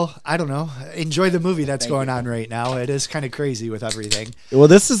 Well, I don't know. Enjoy the movie that's going on right now. It is kind of crazy with everything. Well,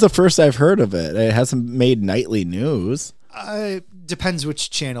 this is the first I've heard of it. It hasn't made nightly news. Depends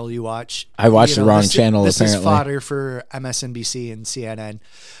which channel you watch. I watched the wrong channel, This apparently. is fodder for MSNBC and CNN.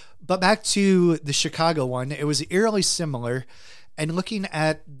 But back to the Chicago one, it was eerily similar. And looking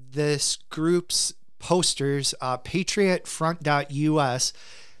at this group's posters, patriotfront.us,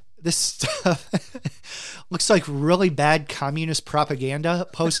 this stuff looks like really bad communist propaganda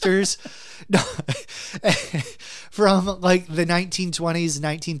posters from like the 1920s,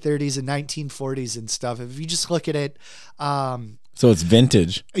 1930s, and 1940s and stuff. If you just look at it, So it's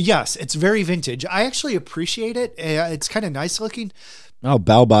vintage. yes, it's very vintage. I actually appreciate it. It's kind of nice looking. Oh,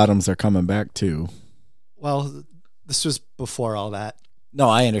 bell bottoms are coming back too. Well, this was before all that. No,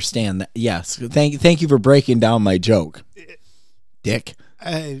 I understand that. Yes. Thank you for breaking down my joke. Dick.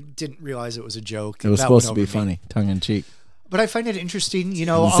 I didn't realize it was a joke. It was That supposed went to be over me. funny, tongue in cheek. But I find it interesting,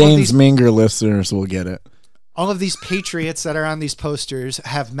 all of Zane's these Minger listeners will get it. all of these patriots that are on these posters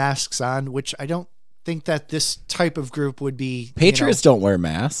have masks on, which I don't think that this type of group would be. Patriots don't wear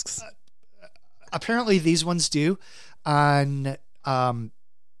masks. Apparently, these ones do on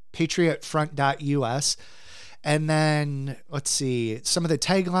patriotfront.us. And then, let's see, some of the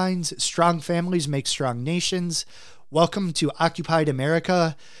taglines: strong families make strong nations. Welcome to occupied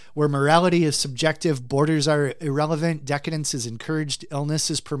America, where morality is subjective, borders are irrelevant, decadence is encouraged,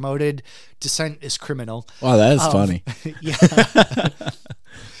 illness is promoted, dissent is criminal. Wow, that is funny. Yeah.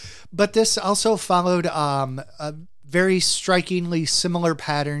 But this also followed a very strikingly similar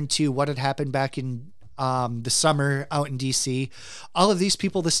pattern to what had happened back in the summer out in DC. All of these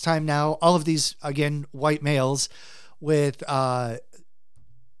people this time now, all of these, again, white males with,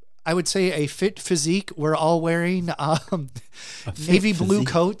 I would say, a fit physique. We're all wearing navy blue physique.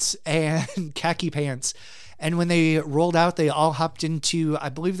 coats and khaki pants. And when they rolled out, they all hopped into, I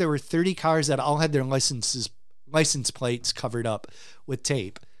believe there were 30 cars that all had their license plates covered up with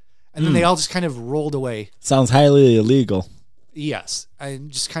tape. And then they all just kind of rolled away. Sounds highly illegal. Yes.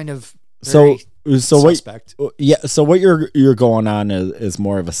 And just kind of So very suspect. So what you're going on is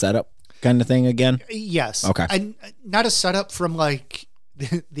more of a setup kind of thing again. Yes. Okay. And not a setup from like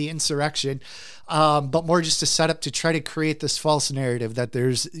the insurrection, but more just a setup to try to create this false narrative that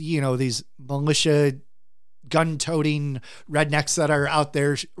there's, these militia gun-toting rednecks that are out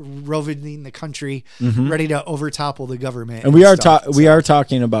there roving the country, ready to overtopple the government. And we are stuff. we are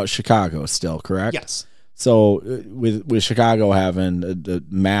talking about Chicago still, correct? Yes. So with Chicago having the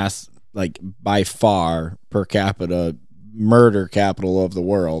mass, like by far per capita murder capital of the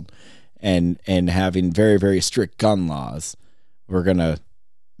world, and having very, very strict gun laws, we're gonna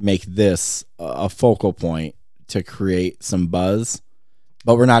make this a focal point to create some buzz.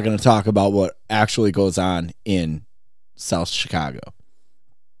 But we're not going to talk about what actually goes on in South Chicago.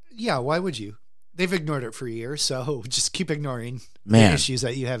 Yeah, why would you? They've ignored it for years, so just keep ignoring Man. the issues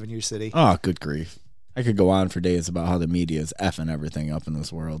that you have in your city. Oh, good grief. I could go on for days about how the media is effing everything up in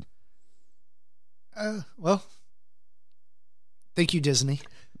this world. Well, thank you, Disney.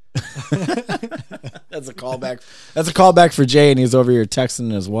 That's a callback. That's a callback for Jay, and he's over here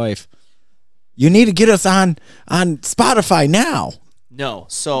texting his wife. You need to get us on Spotify now. No.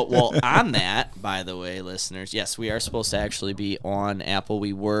 So, well, on that, by the way, listeners, yes, we are supposed to actually be on Apple.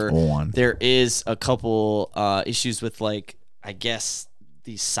 We were. On. There is a couple issues with, like, I guess,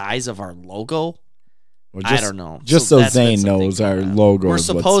 the size of our logo. Well, I don't know. Just so that's been Zane something knows our going on. logo. We're is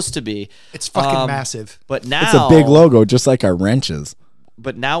what's- supposed to be. It's fucking massive. But now It's a big logo, just like our wrenches.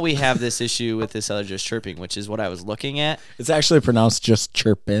 But now we have this issue with this other Just Chirping, which is what I was looking at. It's actually pronounced Just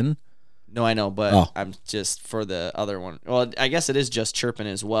Chirpin. No, I know, but Oh. I'm just for the other one. Well, I guess it is Just Chirping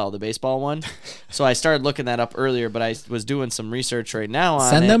as well, the baseball one. So I started looking that up earlier, but I was doing some research right now on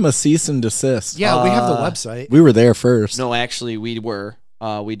Send it. them a cease and desist. Yeah, we have the website. We were there first. No, actually, we were.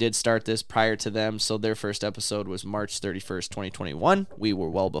 We did start this prior to them, so their first episode was March 31st, 2021. We were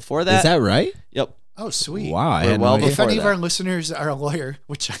well before that. Is that right? Yep. Oh, sweet. Wow. I We're had no well idea. If before any of that. our listeners are a lawyer,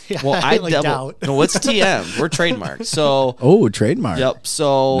 which Well, I I like doubt. No, it's TM. We're trademarked. So, Oh, trademark. yep.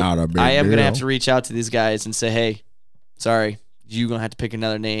 So Not a big I am going to deal. have to reach out to these guys and say, hey, sorry, you're going to have to pick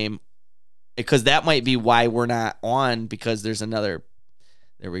another name. Because that might be why we're not on, because there's another.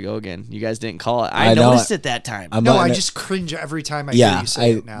 There we go again. You guys didn't call it. I know noticed it. it that time. I'm No, letting I it- just cringe every time I hear Yeah, you say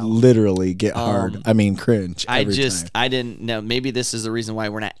I it now. literally get hard. I mean, cringe. I every just, time. I didn't know. Maybe this is the reason why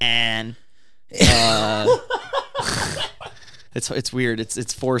we're not on. It's weird.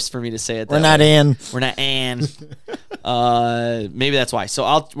 It's forced for me to say it. We're that not way. in. We're not in. Maybe that's why.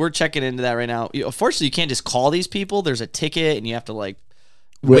 So we're checking into that right now. Unfortunately, you can't just call these people. There's a ticket, and you have to like.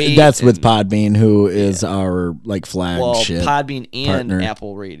 Wait That's with and- Podbean, who is our like Well, flagship. Podbean and partner.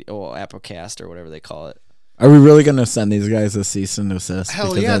 Apple Radio, or Applecast, or whatever they call it. Are we really going to send these guys a cease and desist? Hell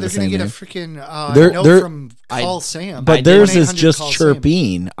because yeah, they they're have the going to same get a name? freaking They're- note from Call I- Sam. But I theirs did- is 1-800 just Call Sam.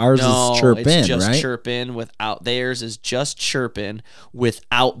 chirping. Ours No, is chirping, it's just right? chirping without. Theirs is just chirping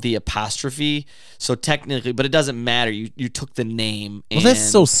without the apostrophe. So technically, but it doesn't matter. You took the name. Well, that's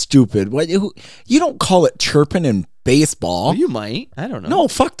so stupid. What you don't call it chirping in baseball? Well, you might. I don't know. No,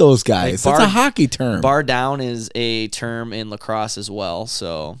 fuck those guys. Like It's a hockey term. Bar down is a term in lacrosse as well.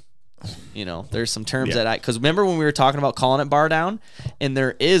 So, there's some terms that because remember when we were talking about calling it bar down, and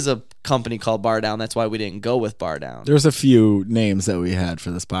there is a company called Bar Down. That's why we didn't go with Bar Down. There's a few names that we had for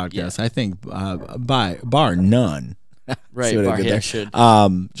this podcast. Yeah. I think bar none. Right, See what I bar did yeah, there?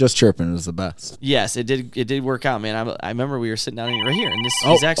 should. Just chirping is the best. Yes, it did work out, man. I remember we were sitting down right here in this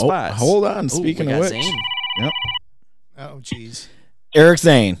Oh, exact spot. hold on. Ooh, Speaking we of got which, Zane. yep. Oh, jeez. Eric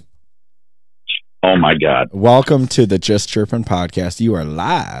Zane, Oh my God. welcome to the Just Chirping podcast. You are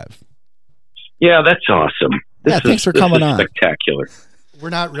live. Yeah, that's awesome. Yeah, thanks for coming on. Spectacular. We're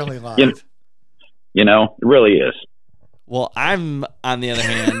not really live. It really is. Well, I'm on the other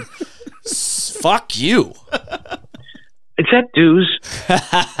hand. Fuck you. Is that dues?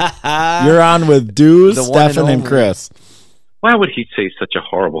 You're on with Dews, The one and Stefan, and only. Chris. Why would he say such a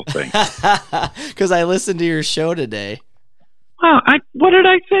horrible thing? Because I listened to your show today. Well, what did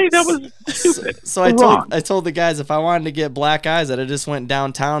I say? That was stupid. So I Wrong. told the guys if I wanted to get black eyes, that I just went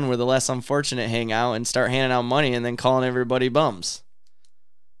downtown where the less unfortunate hang out and start handing out money and then calling everybody bums.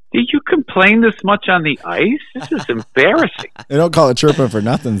 Did you complain this much on the ice? This is embarrassing. They don't call it chirping for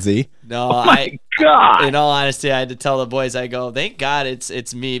nothing, Z. No, Oh my God. in all honesty, I had to tell the boys. I go, thank God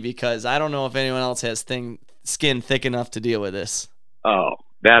it's me because I don't know if anyone else has skin thick enough to deal with this. Oh,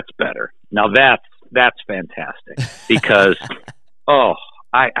 that's better. Now that's fantastic because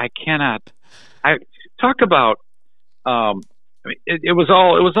I cannot. I talk about. I mean, it was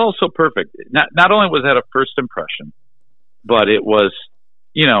all so perfect. Not only was that a first impression, but it was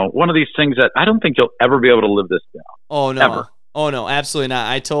one of these things that I don't think you'll ever be able to live this down. Oh no! Ever. Oh no! Absolutely not.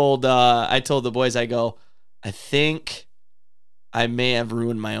 I told the boys. I go. I think I may have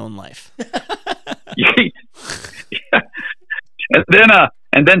ruined my own life.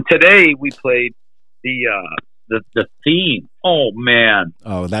 And then today we played the theme. Oh man!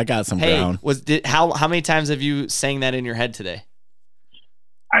 Oh, that got some Hey, ground. how many times have you sang that in your head today?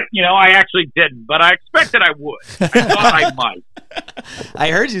 I actually didn't, but I expected I would. I thought I might,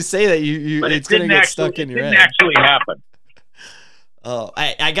 I heard you say that you but it's gonna get stuck in your It head. didn't actually happen. Oh,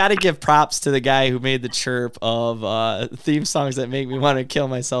 I got to give props to the guy who made the chirp of theme songs that make me want to kill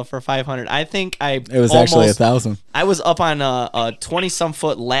myself for 500. I think It was actually 1,000. I was up on a 20-some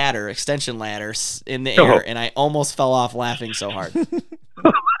foot ladder, extension ladder in the Oh. air, and I almost fell off laughing so hard.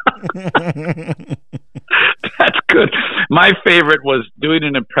 That's good. My favorite was doing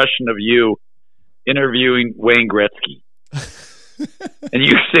an impression of you interviewing Wayne Gretzky, and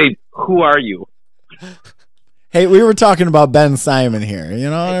you say, "Who are you?" Hey, we were talking about Ben Simon here. We're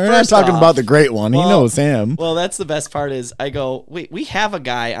not first talking off, about the great one. He well- knows him. Well, that's the best part is I go, wait, we have a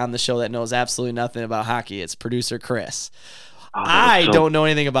guy on the show that knows absolutely nothing about hockey. It's producer Chris. I don't know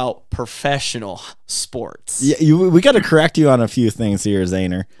anything about professional sports. Yeah, we got to correct you on a few things here,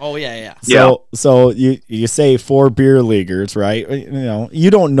 Zaner. Oh yeah. So you say 4 beer leaguers, right? You know,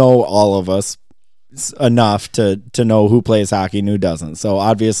 you don't know all of us enough to know who plays hockey and who doesn't. So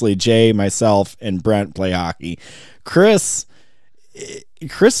obviously Jay, myself, and Brent play hockey. Chris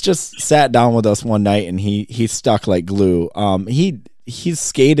just sat down with us one night and he stuck like glue. He's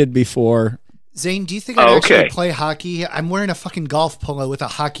skated before. Zane, do you think I'd actually play hockey? I'm wearing a fucking golf polo with a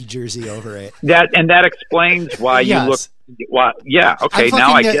hockey jersey over it. That explains why you look. Why? Yeah. Okay. I'm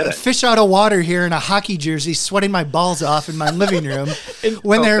Now I get it. Fish out of water here in a hockey jersey, sweating my balls off in my living room.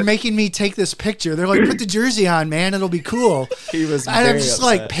 When they're making me take this picture, they're like, "Put the jersey on, man. It'll be cool." He was. And I'm just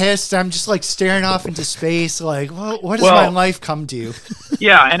like pissed. I'm just like staring off into space. Like, what has my life come to?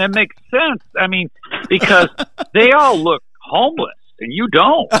 Yeah, and it makes sense. I mean, because they all look homeless, and you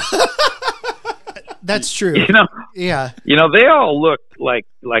don't. That's true. You know. Yeah. You know, they all look like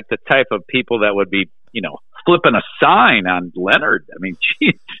the type of people that would be, you know, flipping a sign on Leonard. I mean,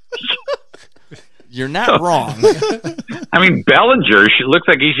 geez. You're not wrong. I mean, Bellinger looks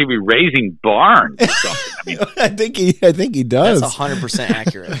like he should be raising barns or something. I mean, I think he does. That's 100%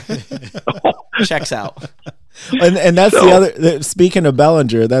 accurate. Checks out. And that's the other. Speaking of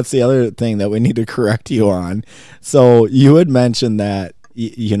Bellinger, that's the other thing that we need to correct you on. So you had mentioned that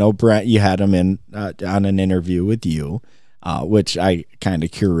you know, Brent, you had him in on an interview with you, which I kind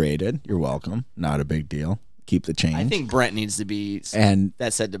of curated. You're welcome. Not a big deal. Keep the change. I think Brent needs to be, and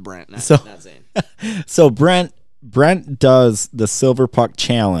that's said to Brent, not Zane. So Brent does the Silver Puck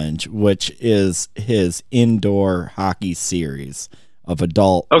Challenge, which is his indoor hockey series of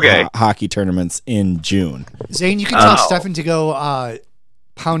adult hockey tournaments in June. Zane, you can tell Stefan to go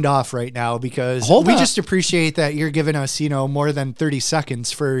pound off right now, because we just appreciate that you're giving us, you know, more than 30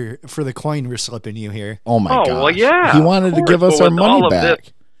 seconds for the coin we're slipping you here. Oh my god! Well, yeah, he wanted to give us our money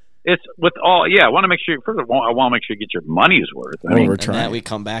back. It's with all, I want to make sure. First of all, I want to make sure you get your money's worth. I mean, we're trying. And that we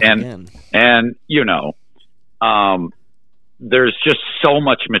come back again, and you know, there's just so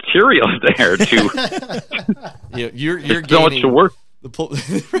much material there to. You're getting so much to work.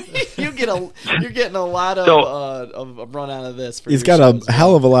 You're getting a lot of run out of this. He's got a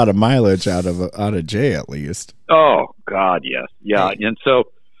hell of a lot of mileage out of Jay, at least. Oh God, yes, yeah, and so.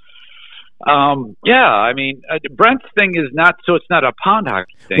 I mean, Brent's thing is not, so it's not a pond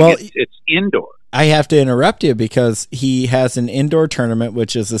hockey thing. Well, it's indoor. I have to interrupt you because he has an indoor tournament,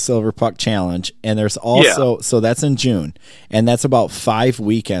 which is the Silver Puck Challenge. And there's also, so that's in June, and that's about 5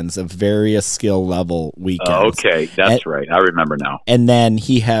 weekends of various skill level weekends. Okay. That's right. I remember now. And then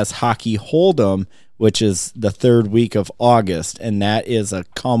he has Hockey Hold'em, which is the 3rd week of August. And that is a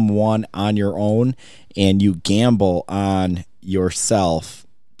come one on your own, and you gamble on yourself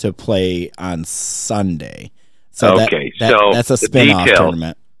to play on Sunday. So that's a spin-off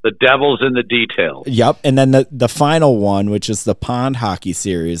tournament. The devil's in the details. Yep. And then the final one, which is the pond hockey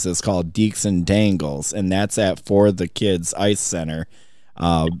series, is called Deeks and Dangles, and that's at For the Kids Ice Center.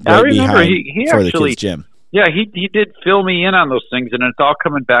 I remember he For actually, the Kids Gym. Yeah, he did fill me in on those things, and it's all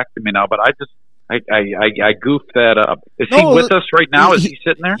coming back to me now, but I goofed that up. Is he with us right now? Is he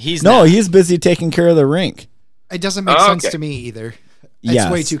sitting there? He's busy taking care of the rink. It doesn't make sense to me either.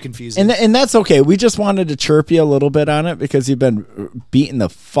 It's way too confusing. And that's okay. We just wanted to chirp you a little bit on it because you've been beating the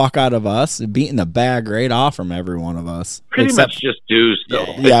fuck out of us, beating the bag right off from every one of us. Pretty much just dues, though.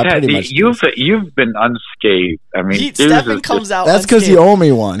 Yeah, pretty much. You've been unscathed. I mean, Stefan comes out. That's because you owe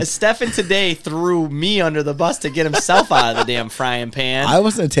me one. Stefan today threw me under the bus to get himself out of the damn frying pan. I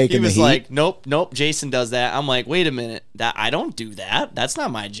wasn't taking the heat. He was like, nope, Jason does that. I'm like, wait a minute, I don't do that. That's not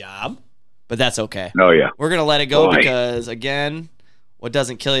my job. But that's okay. Oh, yeah. We're going to let it go because, again, what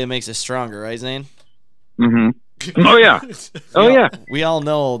doesn't kill you makes you stronger, right, Zane? Mm-hmm. Oh, yeah. Oh, yeah. We all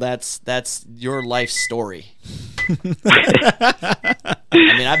know that's your life story. I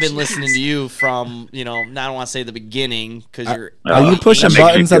mean, I've been listening to you from, I don't want to say the beginning because you're... Are you pushing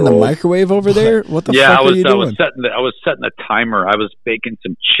buttons on the microwave over there? What the fuck are you doing? I was setting a timer. I was baking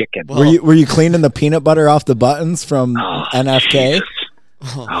some chicken. Were you cleaning the peanut butter off the buttons from NFK? Jesus.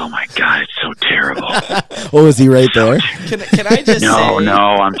 Oh my God, it's so terrible. Oh, is he right there? Can I just No,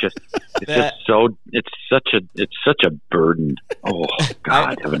 I'm just it's such a burden. Oh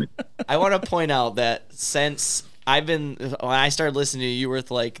God. I want to point out that since when I started listening to you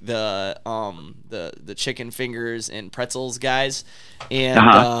with like the chicken fingers and pretzels guys,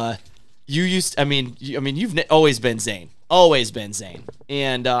 and you've always been Zane. Always been Zane.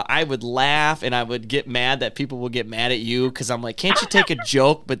 And I would laugh and I would get mad that people would get mad at you because I'm like, can't you take a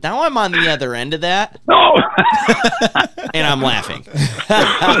joke? But now I'm on the other end of that. No. And I'm laughing.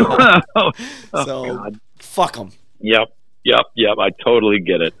 So God. Fuck them. Yep. Yep. I totally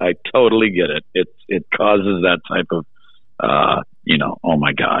get it. It causes that type of, oh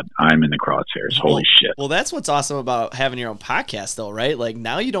my God, I'm in the crosshairs. Holy shit. Well, that's what's awesome about having your own podcast, though, right? Like,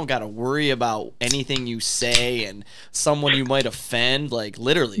 now you don't got to worry about anything you say and someone you might offend, like,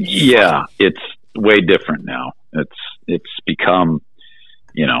 literally. Yeah, it's way different now. It's become,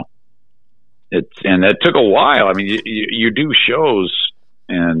 and it took a while. I mean, you do shows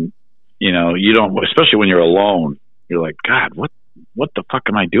and, you don't, especially when you're alone, you're like, God, what the fuck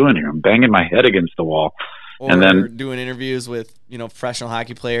am I doing here? I'm banging my head against the wall. Or and then doing interviews with, professional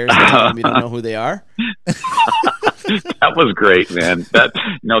hockey players and telling me to know who they are. That was great, man. That's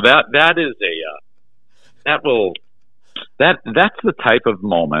the type of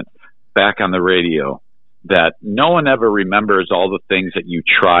moment back on the radio that no one ever remembers all the things that you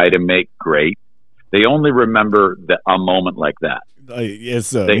try to make great. They only remember a moment like that. Is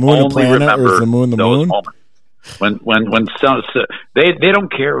the moon a planet or is the moon the moon? Moments. When they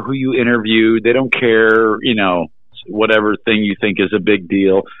don't care who you interviewed, they don't care, whatever thing you think is a big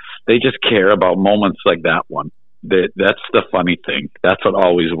deal. They just care about moments like that one. That's the funny thing. That's what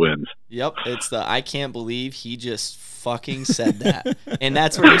always wins. Yep, it's I can't believe he just fucking said that. And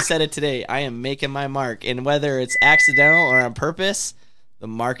that's where he said it today. I am making my mark. And whether it's accidental or on purpose, the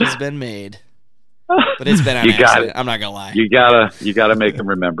mark has been made. But it's been on accident. I'm not gonna lie. You gotta make them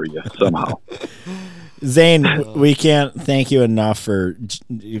remember you somehow. Zane, we can't thank you enough for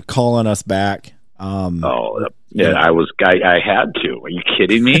calling us back. I had to. Are you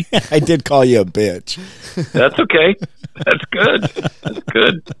kidding me? I did call you a bitch. That's okay. That's good. That's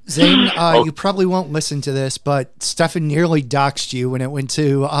good. Zane, you probably won't listen to this, but Stefan nearly doxed you when it went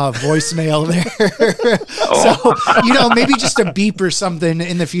to voicemail there. So, maybe just a beep or something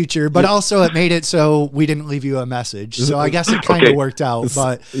in the future, but also it made it so we didn't leave you a message. So I guess it kind of worked out,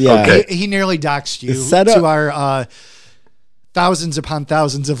 but he nearly doxed you to our thousands upon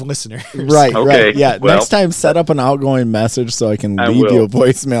thousands of listeners. Right, right. Yeah. Well, next time, set up an outgoing message so I can leave you a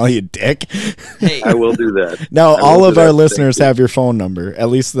voicemail, you dick. Hey, I will do that. Now, all of our listeners have your phone number, at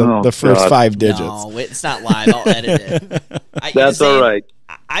least the first 5 digits. No, it's not live. I'll edit it. That's all right.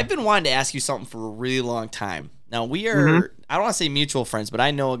 I've been wanting to ask you something for a really long time. Now, we are, I don't want to say mutual friends, but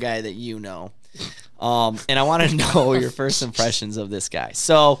I know a guy that you know. And I want to know your first impressions of this guy.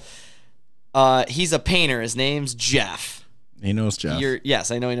 So, he's a painter. His name's Jeff. He knows Jeff.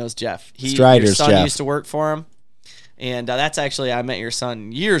 Yes, I know he knows Jeff. Strider's your son Jeff. used to work for him. And that's actually, I met your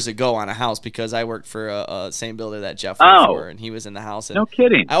son years ago on a house because I worked for a same builder that Jeff worked for, and he was in the house. And, no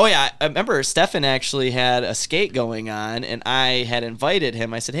kidding. Oh, yeah. I remember Stefan actually had a skate going on, and I had invited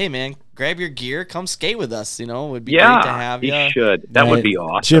him. I said, hey, man, grab your gear. Come skate with us. It would be great to have you. Yeah, he should. That would be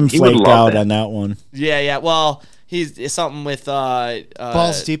awesome. Jim flaked out on that one. Yeah. Well, he's something with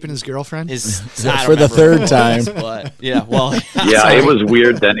balls deep in his girlfriend. For the third time. But yeah, well, yeah, it was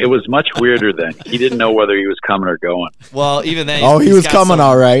weird then. It was much weirder then. He didn't know whether he was coming or going. Well, even then, he was coming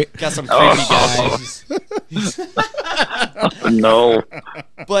all right. Got some creepy guys. No.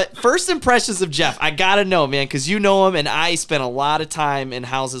 But first impressions of Jeff, I gotta know, man, because you know him, and I spent a lot of time in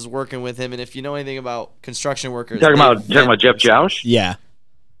houses working with him. And if you know anything about construction workers, talking about Jeff Joush? Yeah.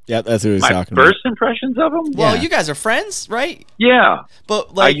 Yeah, that's who he's talking about. My first impressions of him? Well, you guys are friends, right? Yeah.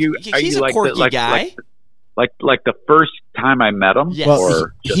 But he's a quirky guy. Like the first time I met him? Yes.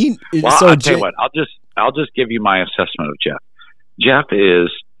 Or I'll tell you what, I'll just give you my assessment of Jeff. Jeff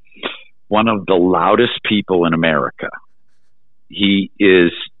is one of the loudest people in America. He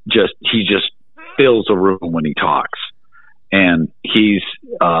just fills a room when he talks. And he's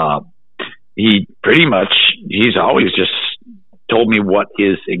always just told me what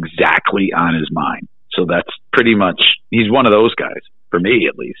is exactly on his mind. So that's pretty much, he's one of those guys, for me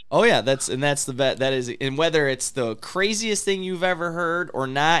at least. Oh yeah, that's the bet. That is, and whether it's the craziest thing you've ever heard or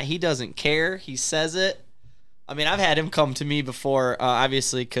not, he doesn't care. He says it. I mean, I've had him come to me before,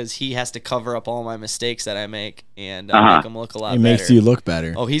 obviously, because he has to cover up all my mistakes that I make and make him look a lot better. He makes you look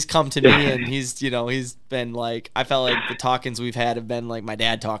better. Oh, he's come to me and he's been like, I felt like the talkings we've had have been like my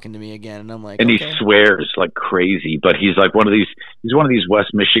dad talking to me again, and I'm like, and he swears like crazy, but he's like one of these West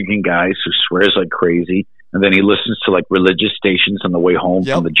Michigan guys who swears like crazy. And then he listens to like religious stations on the way home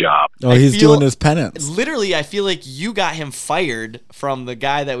from the job. Oh, he's doing his penance. Literally, I feel like you got him fired from the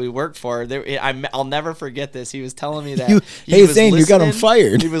guy that we worked for. I'll never forget this. He was telling me that. Hey, Zane, you got him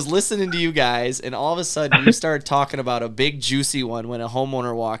fired. He was listening to you guys, and all of a sudden you started talking about a big juicy one when a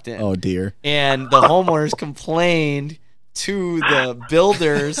homeowner walked in. Oh, dear. And the homeowners complained to the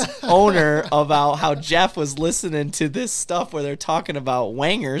builder's owner about how Jeff was listening to this stuff where they're talking about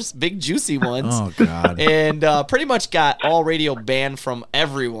wangers, big juicy ones. Oh God! And pretty much got all radio banned from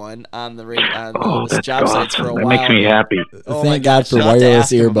everyone on the this job sites for a That while. makes me happy. Oh my Thank God for you'll have to wireless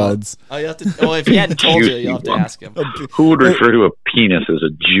ask him about- earbuds. Oh, you have to. Oh, if he hadn't told you, Juicy you'll have to one. ask him. Who would refer to a penis as a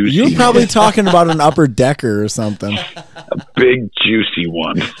juicy? You're probably talking about an upper decker or something. big juicy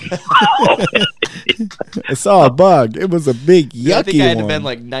one. I saw a bug. It was a big yucky Yeah, I think I had to one. been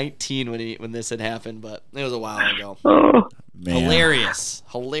like 19 when this had happened, but it was a while ago. Oh, Man. Hilarious.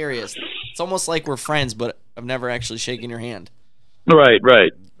 It's almost like we're friends, but I've never actually shaken your hand. right.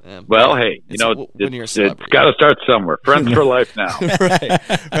 Well, But hey, it's when you're a it's celebrity. got to start somewhere. Friends for life now. right.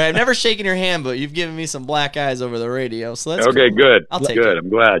 I've never shaken your hand, but you've given me some black eyes over the radio, so that's Okay, cool. good. I'll take good. it. I'm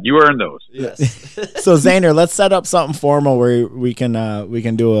glad you earned those. Yes. So Zaner, let's set up something formal where we can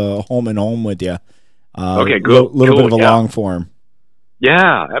do a home and home with you. Okay, good. Little bit Cool, of a yeah. long form.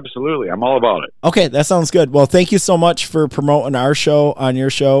 Yeah, absolutely. I'm all about it. Okay, that sounds good. Well, thank you so much for promoting our show on your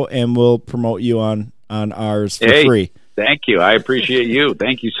show, and we'll promote you on ours for Hey. free. Thank you. I appreciate you.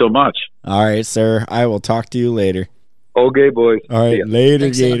 Thank you so much. All right, sir. I will talk to you later. Okay, boys. All right, See ya. later,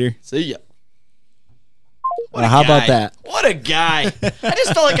 Thanks, Gator. See ya. How about that? What a guy. I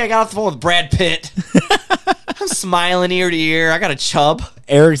just felt like I got off the phone with Brad Pitt. I'm smiling ear to ear. I got a chub.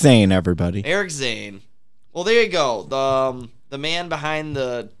 Eric Zane, everybody. Eric Zane. Well, there you go. The man behind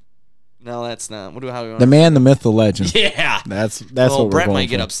the... No, that's not. How do we want The man, the myth, the legend. Yeah. That's Well, what we're Brent going might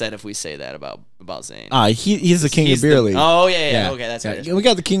get for. upset if we say that about Zane. He's the king He's of beer the- league. Oh, yeah. Okay, that's Yeah, right. we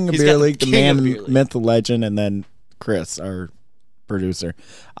got the king of He's beer got the league, the king man, of the beer league. myth, the legend, and then Chris, our producer.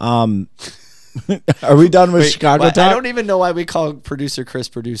 Are we done with Chicago Well, talk? I don't even know why we call producer Chris,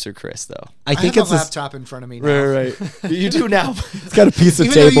 though. I think have it's a a, laptop in front of me now. Right. You do now. it's got a piece of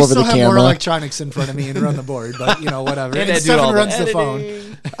Even though tape you over still the have more camera. electronics in front of me and run the board, but whatever. And And I do Stefan all runs the the phone.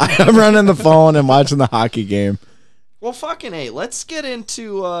 editing. I'm running the phone and watching the hockey game. Well, fucking A. Let's get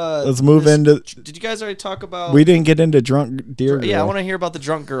into... Let's move into. Did you guys already talk about... We didn't get into drunk deer. Girl. Yeah, I want to hear about the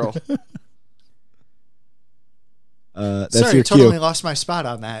drunk girl. That's Sorry, your totally cue. lost my spot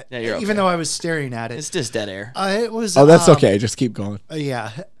on that. Yeah, you're Even okay. though I was staring at it. It's just dead air. It was. Oh, that's okay. Just keep going.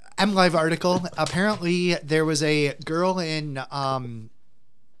 Yeah. MLive article. Apparently, there was a girl in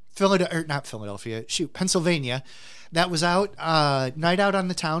Pennsylvania, that was out night out on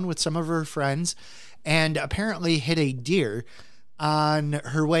the town with some of her friends, and apparently hit a deer on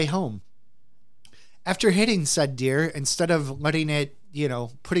her way home. After hitting said deer, instead of letting it,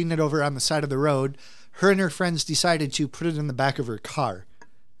 putting it over on the side of the road, her and her friends decided to put it in the back of her car.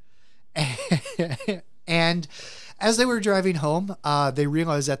 And as they were driving home, they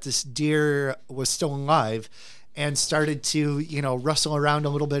realized that this deer was still alive and started to, rustle around a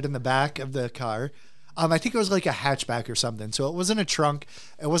little bit in the back of the car. I think it was like a hatchback or something. So it wasn't a trunk.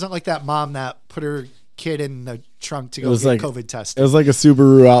 It wasn't like that mom that put her kid in the trunk to go get COVID tested. It was like a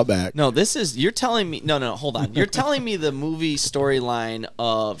Subaru Outback. No, you're telling me... No, hold on. You're telling me the movie storyline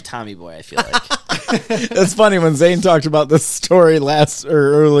of Tommy Boy, I feel like. It's funny when Zane talked about this story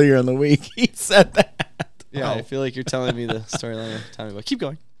earlier in the week. He said that. Yeah, I feel like you're telling me the storyline of Tommy Boy. Keep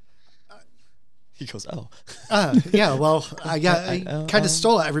going. He goes, oh. Yeah, well, I kind of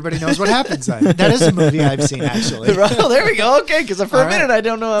stole it. Everybody knows what happens then. That is a movie I've seen, actually. Oh, there we go. Okay, because for All a minute right. I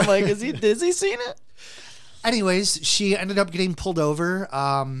don't know. I'm like, has he seen it? Anyways, she ended up getting pulled over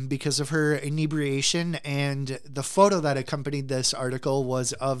because of her inebriation, and the photo that accompanied this article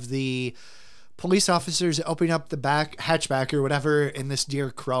was of the police officers opening up the back hatchback or whatever, and this deer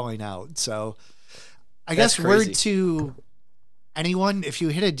crawling out. So I That's guess crazy. word to anyone, if you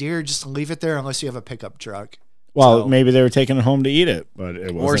hit a deer, just leave it there unless you have a pickup truck. Well, So- maybe they were taking it home to eat it, but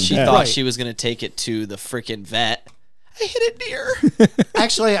it wasn't. Or she dead. thought Right. she was going to take it to the freaking vet. I hit a deer.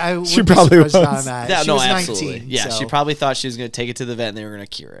 Actually, I would She be probably surprised was. on that. Yeah, She no, was absolutely. 19, Yeah, so- she probably thought she was going to take it to the vet and they were going to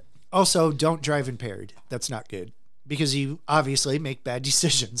cure it. Also, don't drive impaired. That's not good because you obviously make bad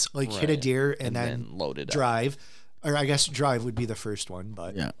decisions, like hit a Right. deer and, And then then load it up. drive. Or I guess drive would be the first one,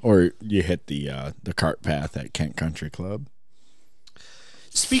 but Yeah, or you hit the cart path at Kent Country Club.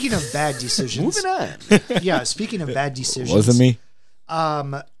 speaking of bad decisions, Moving on. yeah, speaking of bad decisions, Wasn't me.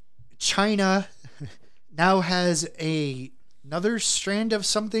 China now has another strand of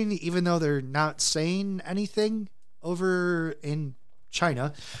something, even though they're not saying anything over in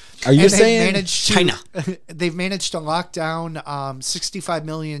China. Are you And they've saying managed to- China? They've managed to lock down 65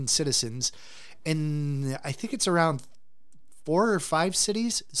 million citizens in, I think it's around 4 or 5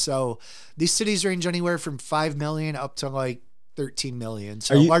 cities. So these cities range anywhere from 5 million up to like 13 million.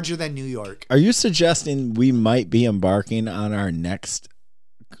 So Are you- larger than New York. Are you suggesting we might be embarking on our next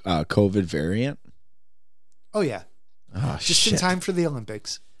COVID variant? Oh yeah. Oh, just in time for the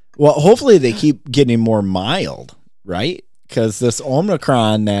Olympics. Well, hopefully they keep getting more mild, right? Because this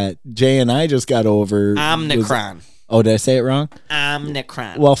Omicron that Jay and I just got over. Omicron. Oh, did I say it wrong?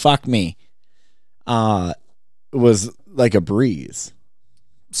 Omicron. Well, fuck me. Was like a breeze.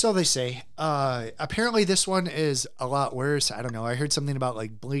 So they say. Apparently this one is a lot worse. I don't know. I heard something about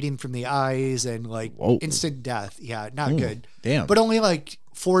like bleeding from the eyes and like Whoa. instant death. Yeah, not good. Damn. But only like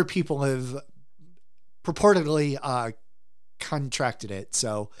 4 people have purportedly contracted it.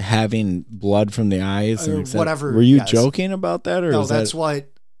 So Having blood from the eyes Or and whatever, Were you yes. joking about that, or no, is that's that what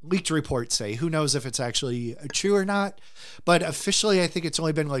leaked reports say. Who knows if it's actually true or not? But officially, I think it's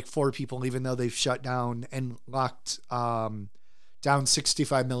only been like 4 people, even though they've shut down and locked down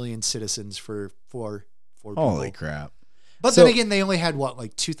 65 million citizens for 4 people. holy crap? But So- then again, they only had what,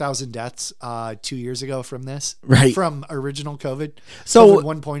 like 2,000 deaths 2 years ago from this, Right. From original COVID. So-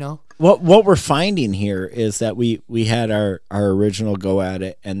 COVID 1.0. What we're finding here is that we had our original go at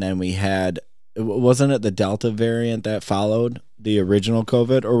it, and then we had, wasn't it the Delta variant that followed the original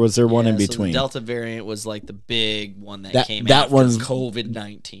COVID, or was there one in So between? the Delta variant was like the big one that, That- came that after one's-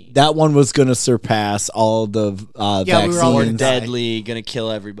 COVID-19. That one was going to surpass all the Yeah, we were all More vaccines. gonna die. deadly, gonna kill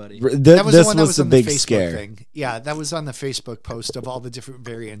everybody. That was This the one that was the on big the Facebook scare. thing. Yeah, that was on the Facebook post of all the different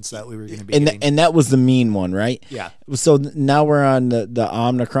variants that we were going to be And, getting. and that was the mean one, right? Yeah. So now we're on the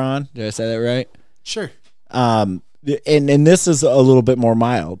Omicron. Did I say that right? Sure. And this is a little bit more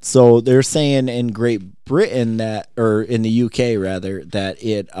mild. So they're saying in Great Britain that, or in the UK rather, that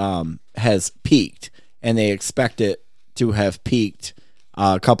it has peaked, and they expect it to have peaked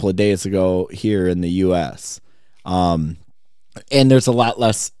a couple of days ago here in the US. And there's a lot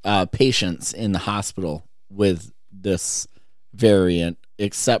less patients in the hospital with this variant,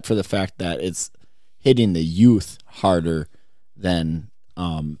 except for the fact that it's hitting the youth harder than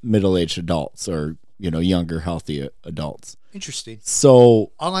middle-aged adults or younger, healthy adults. Interesting.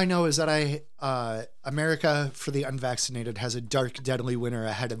 So All I know is that America for the unvaccinated has a dark, deadly winter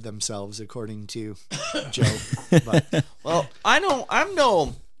ahead of themselves, according to Joe. But Well, I'm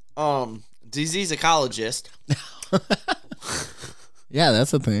no disease ecologist. yeah,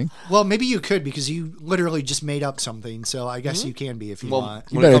 that's a thing. well, maybe you could because you literally just made up something. So I guess you can be if you Well, want.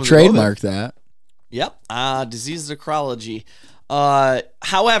 You When it better comes to trademark that. Yep. Disease ecology.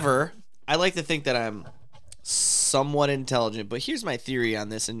 However, I like to think that I'm somewhat intelligent, but here's my theory on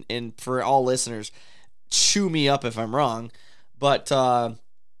this, and for all listeners, chew me up if I'm wrong. But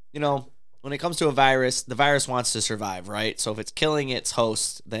when it comes to a virus, the virus wants to survive, right? So if it's killing its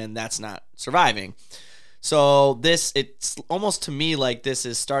host, then that's not surviving. So it's almost to me like this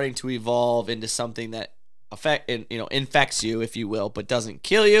is starting to evolve into something that infects you, if you will, but doesn't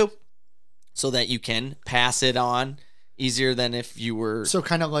kill you, so that you can pass it on easier than if you were So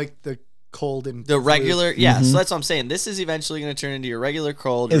kind of like the cold and the regular. Yeah, Mm-hmm. so that's what I'm saying. This is eventually going to turn into your regular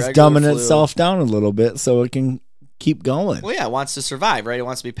cold. It's regular dumbing flu. itself down a little bit so it can keep going. Well, yeah, it wants to survive, right? It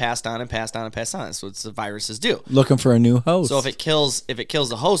wants to be passed on and passed on and passed on. That's what the viruses do. Looking for a new host. So if it kills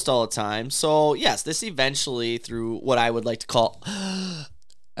the host all the time, so yes, this eventually, through what I would like to call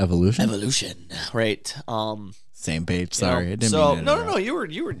evolution. right? Same page. You know, Sorry, I didn't so mean to no,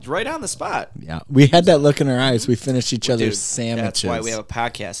 interrupt. you were right on the spot. Yeah, we had that look in our eyes. We finished each other's Dude, sandwiches. that's why we have a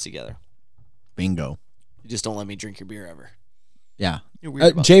podcast together. Bingo. You just don't let me drink your beer ever. Yeah. You're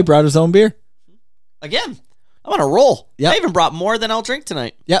weird about Jay that. brought his own beer. Again, I'm on a roll. Yep. I even brought more than I'll drink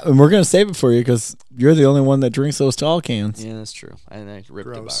tonight. Yeah, and we're gonna save it for you because you're the only one that drinks those tall cans. Yeah, that's true. I ripped the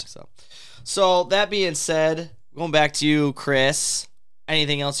Gross. box up. So that being said, going back to you, Chris.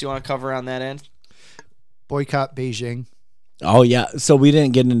 Anything else you want to cover on that end? boycott Beijing. Oh yeah, so we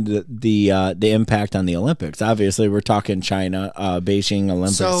didn't get into the impact on the Olympics. Obviously, we're talking China. Beijing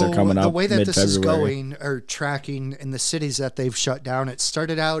Olympics are coming up. The way that this is mid-February. going or tracking in the cities that they've shut down, it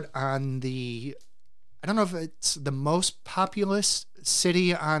started out on the, I don't know if it's the most populous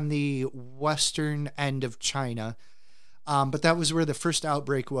city on the western end of China, but that was where the first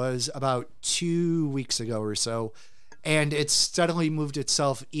outbreak was about 2 weeks ago or so. And it's steadily moved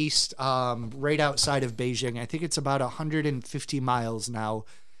itself east, right outside of Beijing. I think it's about 150 miles now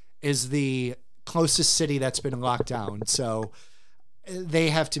is the closest city that's been locked down. So they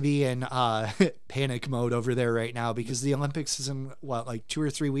have to be in panic mode over there right now because the Olympics is in, what, like 2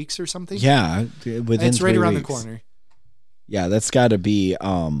 or 3 weeks or something? Yeah, within It's right 3 around weeks. the corner. Yeah, that's got to be.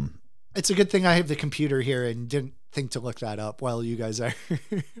 It's a good thing I have the computer here and didn't think to look that up while you guys are.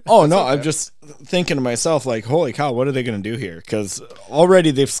 Oh no, I'm just thinking to myself like, holy cow, what are they going to do here? Because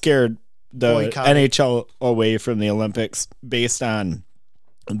already they've scared the Boycott. NHL away from the Olympics based on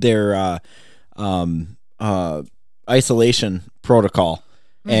their isolation protocol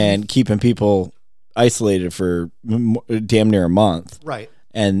and keeping people isolated for damn near a month. Right.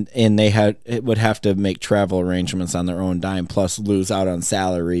 And they would have to make travel arrangements on their own dime, plus lose out on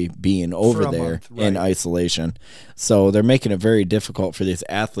salary being over there month, right. in isolation. So they're making it very difficult for these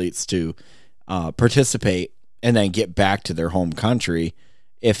athletes to participate and then get back to their home country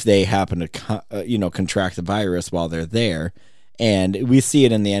if they happen to contract the virus while they're there. And we see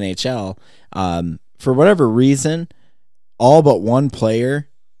it in the NHL. For whatever reason, all but one player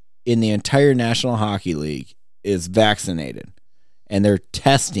in the entire National Hockey League is vaccinated. And they're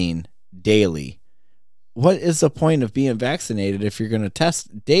testing daily. What is the point of being vaccinated if you're going to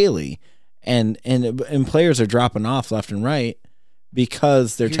test daily? And players are dropping off left and right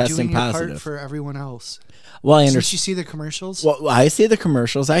because they're testing doing your positive part for everyone else. Well, I Did understand. you see the commercials? Well, I see the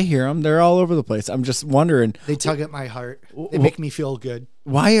commercials. I hear them. They're all over the place. I'm just wondering. They tug at my heart. They make me feel good.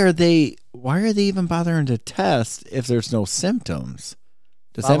 Why are they even bothering to test if there's no symptoms?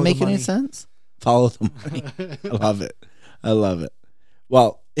 Does Follow that make the any money. sense? Follow the money. I love it. I love it.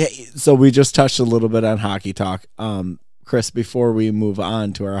 Well, so we just touched a little bit on hockey talk. Chris, before we move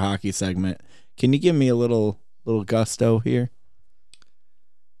on to our hockey segment, can you give me a little gusto here?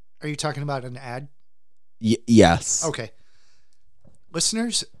 Are you talking about an ad? Yes. Okay.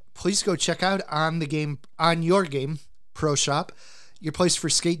 Listeners, please go check out On Your Game Pro Shop, your place for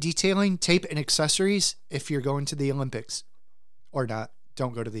skate detailing, tape, and accessories if you're going to the Olympics. Or not.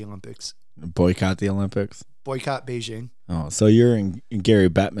 Don't go to the Olympics. Boycott the Olympics? Boycott Beijing. Oh, so you're in Gary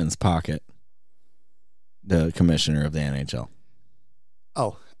Bettman's pocket, the commissioner of the NHL.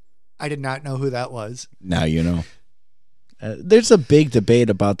 Oh, I did not know who that was. Now you know. There's a big debate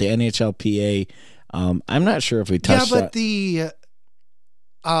about the NHLPA. I'm not sure if we touched Yeah, that. but the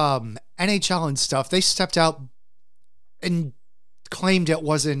NHL and stuff, they stepped out and claimed it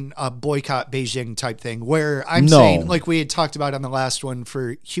wasn't a boycott Beijing type thing, where I'm saying, like we had talked about on the last one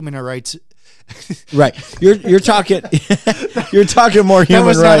for human rights. Right. You're talking you're talking more human that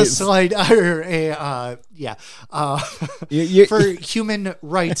was rights. Not a slide or a for human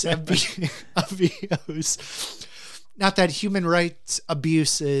rights abuse. Not that human rights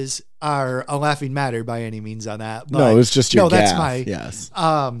abuses are a laughing matter by any means on that. But no, it's just your that's gaffe. my yes.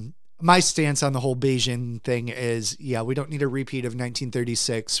 My stance on the whole Beijing thing is, we don't need a repeat of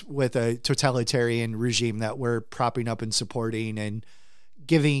 1936 with a totalitarian regime that we're propping up and supporting and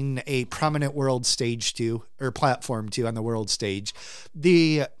giving a prominent world stage to, or platform to on the world stage.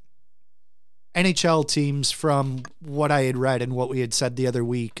 The NHL teams, from what I had read and what we had said the other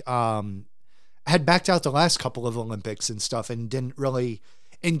week, had backed out the last couple of Olympics and stuff and didn't really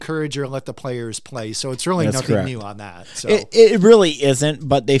encourage or let the players play. So it's really nothing correct. new on that. So It really isn't,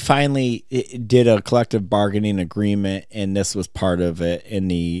 but they finally did a collective bargaining agreement, and this was part of it in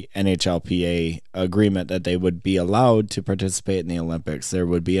the NHLPA agreement that they would be allowed to participate in the Olympics. There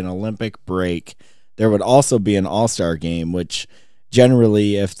would be an Olympic break. There would also be an All-Star game, which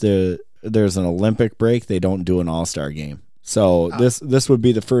generally if there's an Olympic break, they don't do an All-Star game. So this would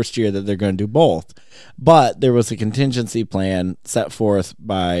be the first year that they're going to do both. But there was a contingency plan set forth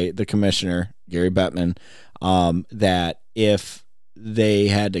by the commissioner, Gary Bettman, that if they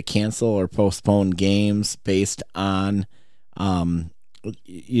had to cancel or postpone games based on, the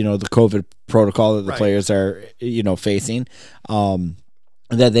COVID protocol that the players are, facing,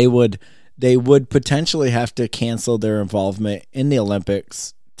 that they would potentially have to cancel their involvement in the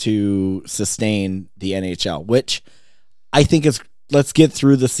Olympics to sustain the NHL, which I think let's get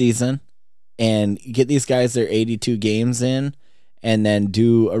through the season and get these guys their 82 games in, and then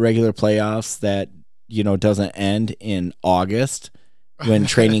do a regular playoffs that, doesn't end in August when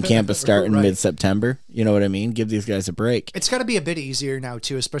training camp is starting mid-September. You know what I mean? Give these guys a break. it's got to be a bit easier now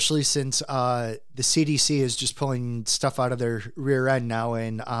too, especially since the CDC is just pulling stuff out of their rear end now,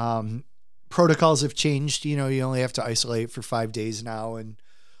 and protocols have changed. You only have to isolate for 5 days now and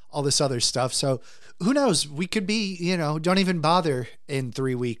all this other stuff. So who knows? We could be, don't even bother in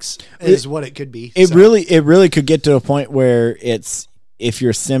 3 weeks is what it could be. It really could get to a point where it's, if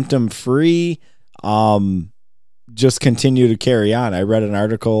you're symptom free, just continue to carry on. I read an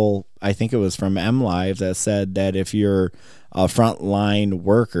article, I think it was from MLive, that said that if you're a frontline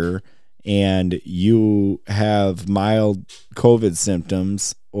worker and you have mild COVID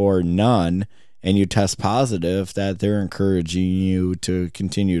symptoms or none, and you test positive, that they're encouraging you to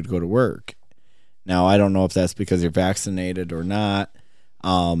continue to go to work. Now, I don't know if that's because you're vaccinated or not.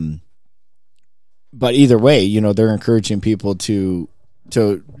 But either way, they're encouraging people to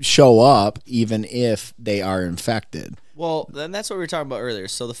show up even if they are infected. Well, then that's what we were talking about earlier.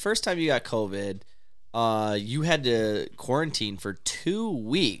 So the first time you got COVID, you had to quarantine for 2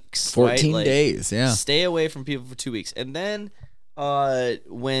 weeks. 14 right? days, yeah. Stay away from people for 2 weeks. And then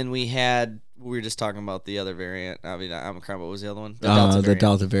when we had we were just talking about the other variant. I mean, Omicron. What was the other one? The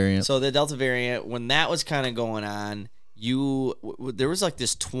Delta variant. So the Delta variant, when that was kind of going on, there was like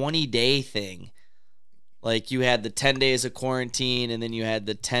this 20-day thing. Like, you had the 10 days of quarantine, and then you had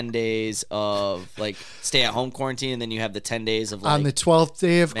the 10 days of, like, stay-at-home quarantine, and then you have the 10 days of, like, on the 12th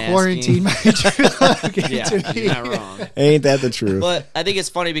day of masking. quarantine. Yeah, you're not wrong. Ain't that the truth? But I think it's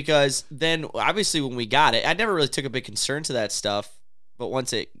funny because then, obviously, when we got it, I never really took a big concern to that stuff. But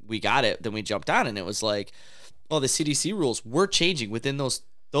once we got it, then we jumped on, and it was like, well, the CDC rules were changing. Within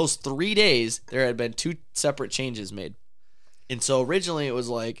those 3 days, there had been 2 separate changes made. And so originally it was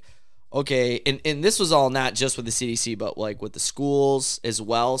like, okay, and this was all not just with the CDC, but like with the schools as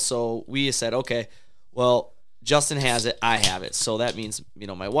well. So we said, okay, well, Justin has it, I have it. So that means,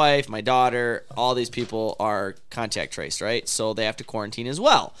 my wife, my daughter, all these people are contact traced, right? So they have to quarantine as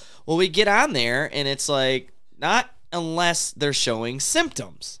well. Well, we get on there, and it's like, not unless they're showing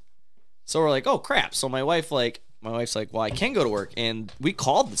symptoms. So we're like, oh, crap. So my wife's like, well, I can go to work. And we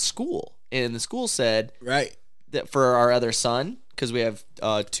called the school, and the school said, right, that for our other son, because we have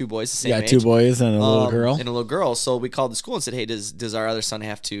 2 boys the same age. 2 boys and a little girl. And a little girl. So we called the school and said, hey, does our other son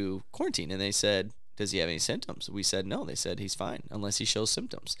have to quarantine? And they said, does he have any symptoms? We said, no. They said, he's fine unless he shows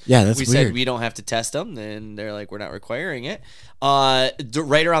symptoms. Yeah, that's we weird. said, we don't have to test him. Then they're like, we're not requiring it.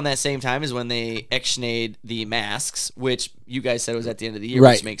 Right around that same time is when they extioned the masks, which you guys said was at the end of the year,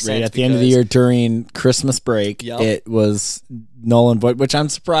 right, which makes right sense. At the end of the year during Christmas break, Yep. It was null and void, which I'm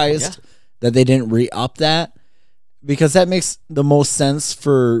surprised that they didn't re-up that, because that makes the most sense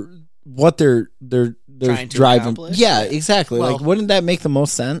for what they're Trying to driving. accomplish. Yeah, exactly. Well, like, wouldn't that make the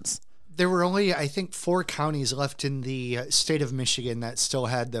most sense? There were only, I think, 4 counties left in the state of Michigan that still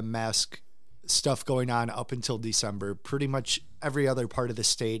had the mask stuff going on up until December. Pretty much every other part of the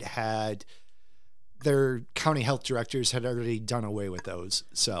state had their county health directors had already done away with those.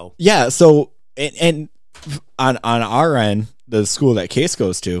 So yeah. So and on our end, the school that Case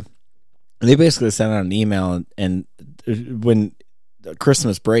goes to, they basically sent out an email, and when the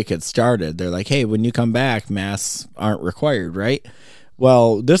Christmas break had started, they're like, hey, when you come back, masks aren't required, right?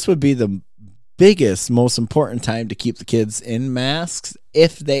 Well, this would be the biggest, most important time to keep the kids in masks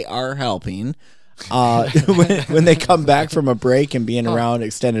if they are helping. When they come back from a break and being around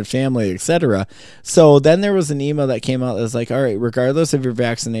extended family, etc. So then there was an email that came out that was like, all right, regardless of your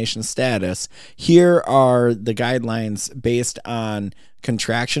vaccination status, here are the guidelines based on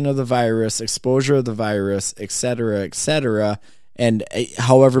contraction of the virus, exposure of the virus, etc., and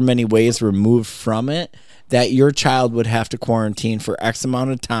however many ways removed from it, that your child would have to quarantine for X amount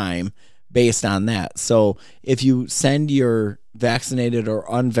of time based on that. So if you send your vaccinated or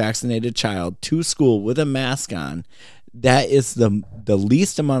unvaccinated child to school with a mask on, that is the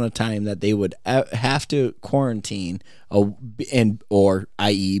least amount of time that they would have to quarantine or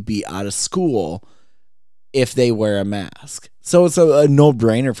i.e. be out of school if they wear a mask. So it's a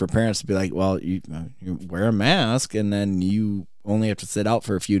no-brainer for parents to be like, well, you wear a mask and then you only have to sit out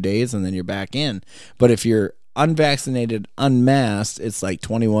for a few days and then you're back in. But if you're unvaccinated, unmasked, it's like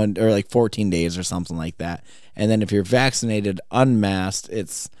 21 or like 14 days or something like that. And then if you're vaccinated, unmasked,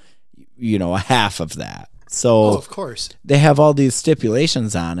 it's, a half of that. So of course, they have all these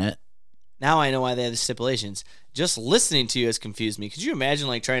stipulations on it. Now I know why they have the stipulations. Just listening to you has confused me. Could you imagine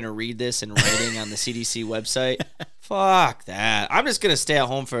trying to read this in writing on the CDC website? Fuck that. I'm just going to stay at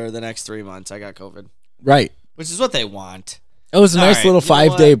home for the next 3 months. I got COVID. Right. Which is what they want. It was a All nice right, little you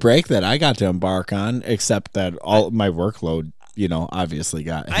know 5-day what? break that I got to embark on, except that all my workload, obviously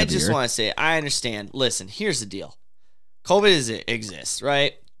got heavier. I just want to say, I understand. Listen, here's the deal. COVID exists,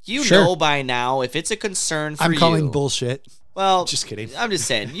 right? You Sure. know by now if it's a concern for you. I'm calling bullshit. Well, Just kidding. I'm just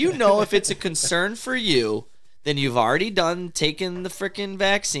saying, if it's a concern for you, then you've already taken the freaking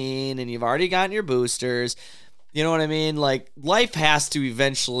vaccine and you've already gotten your boosters. You know what I mean? Life has to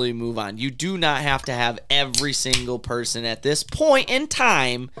eventually move on. You do not have to have every single person at this point in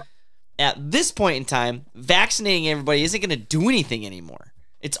time, vaccinating everybody isn't going to do anything anymore.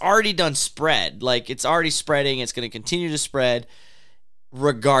 It's already done spread. It's already spreading. It's going to continue to spread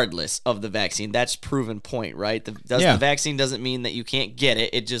regardless of the vaccine. That's proven point, right? The vaccine doesn't mean that you can't get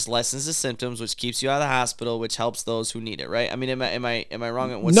it. It just lessens the symptoms, which keeps you out of the hospital, which helps those who need it, right? I mean, am I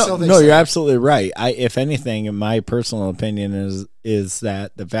wrong? No, you're absolutely right. If anything, in my personal opinion, is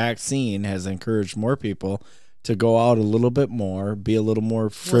that the vaccine has encouraged more people to go out a little bit more, be a little more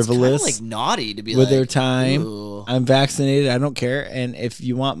frivolous, it's kinda naughty to be with their time. Ooh. I'm vaccinated. I don't care. And if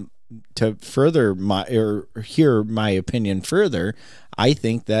you want to further hear my opinion further, I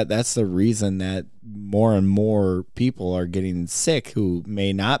think that that's the reason that more and more people are getting sick who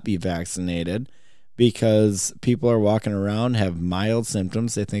may not be vaccinated, because people are walking around, have mild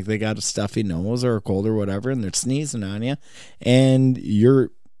symptoms. They think they got a stuffy nose or a cold or whatever, and they're sneezing on you, and you're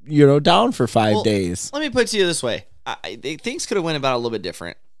down for 5 days. Let me put it to you this way: things could have went about a little bit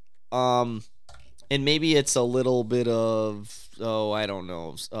different, and maybe it's a little bit of I don't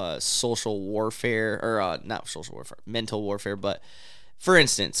know, social warfare or not social warfare, mental warfare, but. For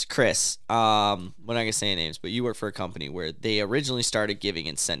instance, Chris, we're not going to say names, but you work for a company where they originally started giving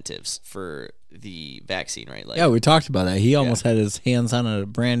incentives for the vaccine, right? Like, yeah, we talked about that. He almost had his hands on a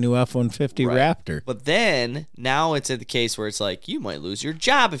brand new F-150 Raptor. But then, now it's at the case where it's like, you might lose your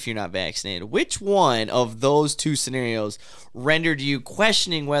job if you're not vaccinated. Which one of those two scenarios rendered you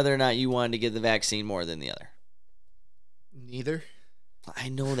questioning whether or not you wanted to get the vaccine more than the other? Neither. I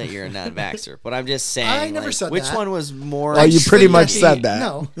know that you're a non-vaxxer, but I'm just saying. I never said which that. one was more? Oh, you pretty much said that.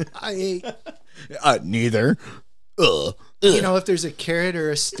 No, neither. If there's a carrot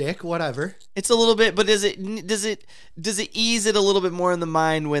or a stick, whatever. It's a little bit, but does it ease it a little bit more in the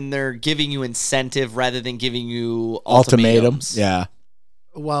mind when they're giving you incentive rather than giving you ultimatums? Yeah.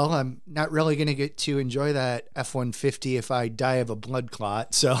 Well, I'm not really going to get to enjoy that F-150 if I die of a blood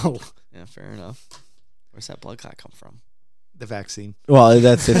clot. So yeah, fair enough. Where's that blood clot come from? The vaccine. Well,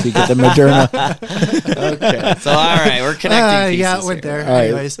 that's if you get the Moderna. Okay. So, all right. We're connecting pieces. Yeah, it went here. there.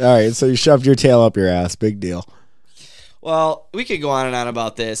 Anyways. All right. So you shoved your tail up your ass. Big deal. Well, we could go on and on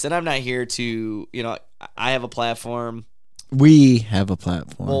about this, and I'm not here to, I have a platform. We have a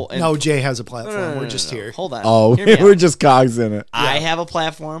platform. Well, No, Jay has a platform. No, We're just here. Hold on. Oh, Hear me we're out. just cogs in it. I have a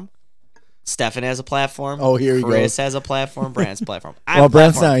platform. Stefan has a platform. Oh, here you go. Chris has a platform. Brand's platform. Well,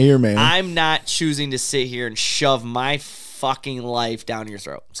 Brand's not here, man. I'm not choosing to sit here and shove my fucking life down your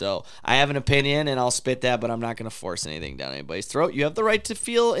throat. So I have an opinion and I'll spit that, but I'm not going to force anything down anybody's throat. You have the right to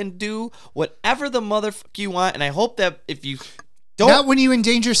feel and do whatever the motherfucker you want. And I hope that if you don't. Not when you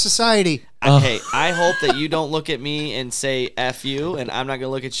endanger society. Hey, I hope that you don't look at me and say F you, and I'm not going to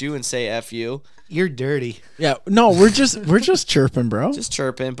look at you and say F you. You're dirty. Yeah. No, we're just chirping, bro. Just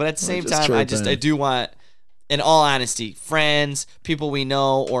chirping. But at the same just time, I chirping. do want, in all honesty, friends, people we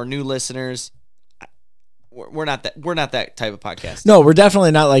know, or new listeners, we're not that type of podcast. No, we're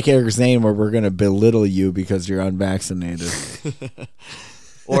definitely not like Eric Zane where we're going to belittle you because you're unvaccinated.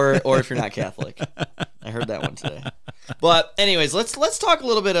 or if you're not Catholic. I heard that one today. But anyways, let's talk a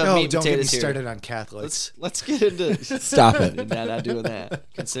little bit of meat and don't get me potatoes here. started on Catholics. Let's get into. Stop it. Nah, not doing that.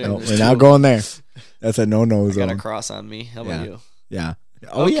 Considering No, there's we're two not of going there. That's a no-no them. I got a zone. cross on me. How about you? Yeah.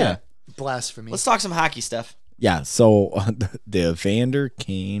 Oh, Okay. yeah. Blasphemy. Let's talk some hockey stuff. Yeah, so the Evander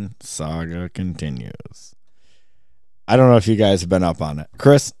Kane saga continues. I don't know if you guys have been up on it.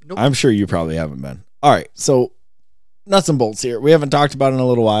 Chris, Nope. I'm sure you probably haven't been. All right, so nuts and bolts here. We haven't talked about it in a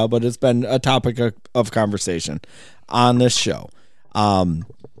little while, but it's been a topic of conversation on this show.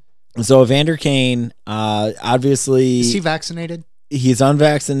 So Evander Kane, obviously... Is he vaccinated? He's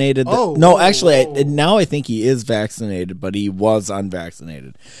unvaccinated. Oh. No, actually, now I think he is vaccinated, but he was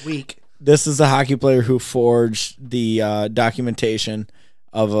unvaccinated. Weak. This is a hockey player who forged the documentation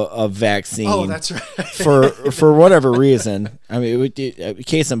of a vaccine. Oh, that's right. for whatever reason. I mean,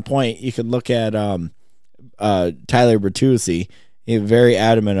 case in point, you could look at Tyler Bertuzzi. He's very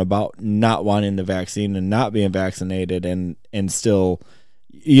adamant about not wanting the vaccine and not being vaccinated, and still,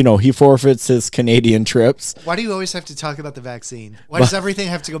 he forfeits his Canadian trips. Why do you always have to talk about the vaccine? Why does everything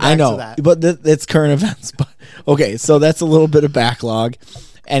have to go back I know, to that? but it's current events. But okay, so that's a little bit of backlog.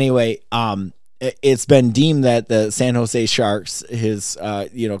 Anyway, it's been deemed that the San Jose Sharks, his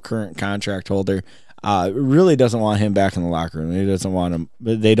current contract holder, really doesn't want him back in the locker room. He doesn't want him.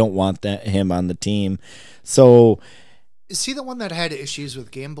 They don't want him on the team. So, is he the one that had issues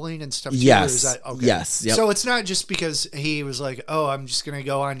with gambling and stuff too? Yes. Or is that, okay. Yes. Yep. So it's not just because he was like, "Oh, I'm just gonna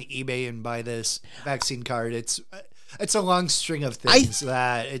go on eBay and buy this vaccine card." It's a long string of things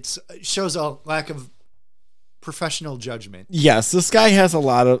that it shows a lack of professional judgment. Yes, this guy has a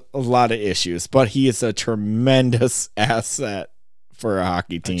lot of issues, but he is a tremendous asset for a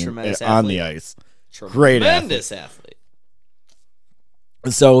hockey team on the ice. Great Tremendous athlete.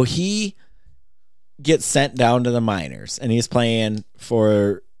 So he gets sent down to the minors, and he's playing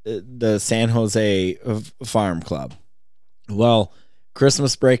for the San Jose Farm Club. Well,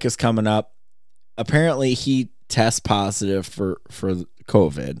 Christmas break is coming up. Apparently, he tests positive for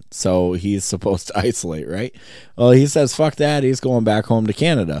COVID, so he's supposed to isolate, right? Well, he says, fuck that. He's going back home to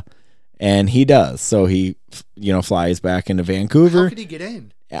Canada, and he does. So he, flies back into Vancouver. How could he get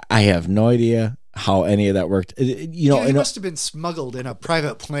in? I have no idea how any of that worked. He must have been smuggled in a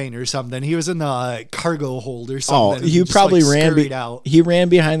private plane or something. He was in the cargo hold or Oh, something. he probably ran out. He ran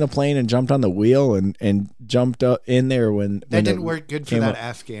behind the plane and jumped on the wheel and jumped up in there when That didn't work good for that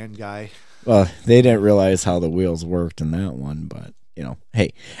Afghan guy. Well, they didn't realize how the wheels worked in that one, but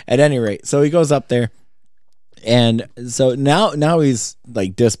hey, at any rate, so he goes up there, and so now he's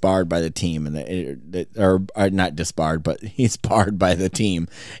like disbarred by the team, and or not disbarred, but he's barred by the team,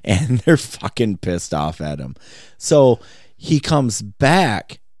 and they're fucking pissed off at him. So he comes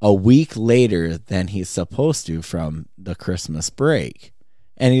back a week later than he's supposed to from the Christmas break.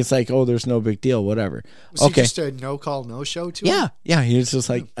 And he's like, "Oh, there's no big deal, whatever." Was he just a no call, no show to him? Yeah. He was just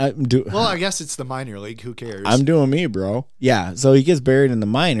like, well, I guess it's the minor league. Who cares? I'm doing me, bro. Yeah. So he gets buried in the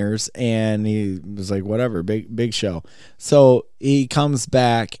minors, and he was like, "Whatever, big show." So he comes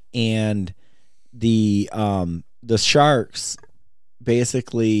back, and the Sharks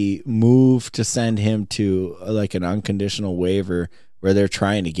basically move to send him to like an unconditional waiver where they're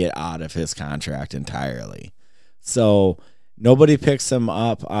trying to get out of his contract entirely. So nobody picks him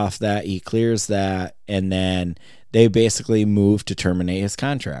up off that. He clears that, and then they basically move to terminate his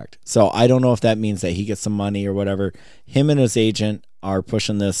contract. So I don't know if that means that he gets some money or whatever. Him and his agent are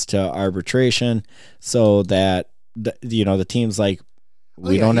pushing this to arbitration so that the team's like,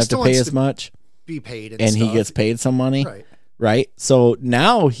 we don't have to pay as much. Be paid and he gets paid some money. Right. So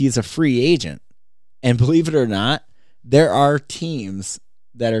now he's a free agent. And believe it or not, there are teams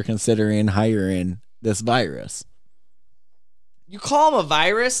that are considering hiring this virus. You call him a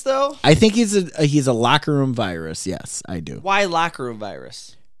virus, though? I think he's a locker room virus. Yes, I do. Why locker room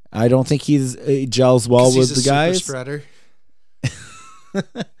virus? I don't think he gels well with the guys. Super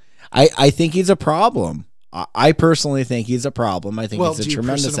spreader. I think he's a problem. I personally think he's a problem. I think he's a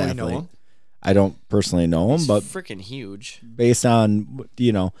tremendous athlete. Know him? I don't personally know him, but freaking huge. Based on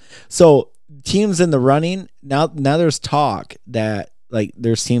so teams in the running now. There's talk that like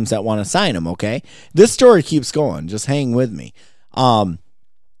there's teams that want to sign him. Okay, this story keeps going. Just hang with me.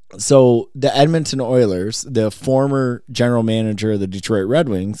 So the Edmonton Oilers, the former general manager of the Detroit Red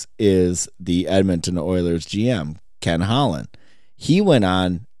Wings, is the Edmonton Oilers GM, Ken Holland. He went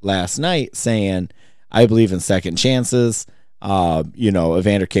on last night saying, "I believe in second chances.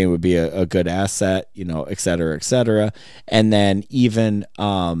 Evander Kane would be a good asset, et cetera, et cetera." And then even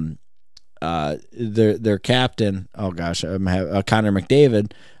their captain, Connor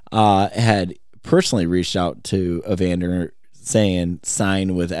McDavid, had personally reached out to Evander saying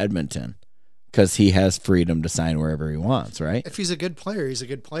sign with Edmonton because he has freedom to sign wherever he wants, right? If he's a good player, he's a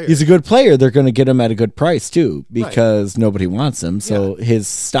good player. He's a good player. They're going to get him at a good price too because nobody wants him. So his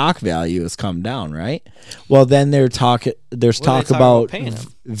stock value has come down, right? Well, then there's talk about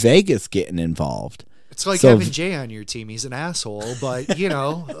Vegas getting involved. It's like Evan Jay on your team. He's an asshole, but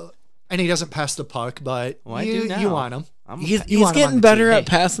and he doesn't pass the puck, but you want him. He's getting better at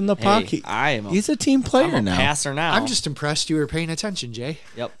passing the puck. He's a team player I'm a now. Passer now. I'm just impressed you were paying attention, Jay.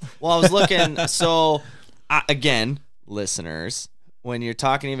 Yep. Well, I was looking. So, again, listeners, when you're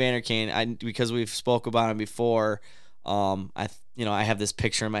talking to Evander Kane, because we've spoke about him before, I have this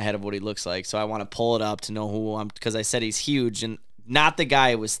picture in my head of what he looks like. So I want to pull it up to know who I'm, because I said he's huge and not the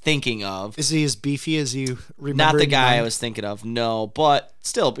guy I was thinking of. Is he as beefy as you remember? Not the guy I was thinking of. No, but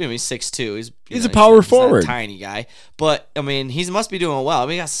still, he's 6'2". He's a power forward. He's not a tiny guy, but he must be doing well.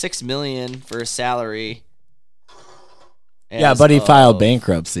 He got $6 million for his salary. Yeah, but he filed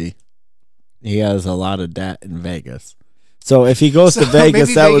bankruptcy. He has a lot of debt in Vegas. So if he goes to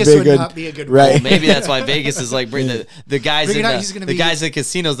Vegas, that would be a good, right? Well, maybe that's why Vegas is like bring the guys in the guys in the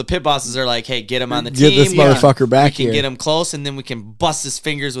casinos. The pit bosses are like, hey, get him on the team. Get this motherfucker back here. We can get him close, and then we can bust his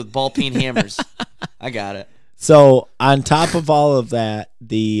fingers with ball peen hammers. I got it. So on top of all of that,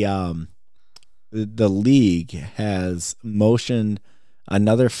 the league has motioned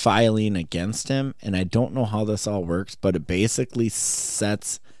another filing against him, and I don't know how this all works, but it basically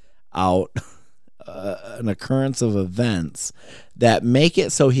sets out an occurrence of events that make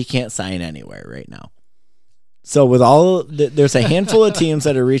it so he can't sign anywhere right now. So with there's a handful of teams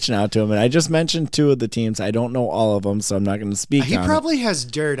that are reaching out to him, and I just mentioned two of the teams. I don't know all of them, so I'm not going to speak on it. He probably has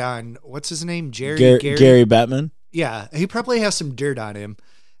dirt on, what's his name? Gary Bettman? Yeah, he probably has some dirt on him,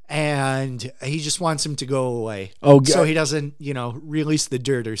 and he just wants him to go away. So he doesn't, release the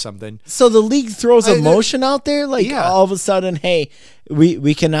dirt or something. So the league throws a motion out there, all of a sudden, hey,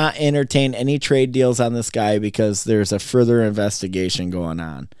 we cannot entertain any trade deals on this guy because there's a further investigation going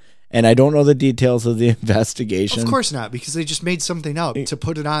on. And I don't know the details of the investigation. Of course not, because they just made something up to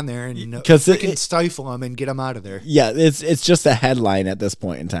put it on there and freaking stifle him and get him out of there. Yeah, it's just a headline at this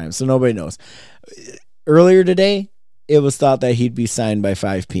point in time, so nobody knows. Earlier today, it was thought that he'd be signed by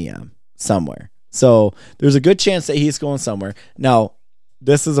 5 p.m. somewhere. So there's a good chance that he's going somewhere. Now,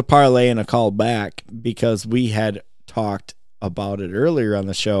 this is a parlay and a call back because we had talked about it earlier on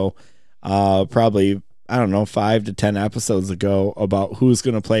the show, probably I don't know, 5 to 10 episodes ago about who's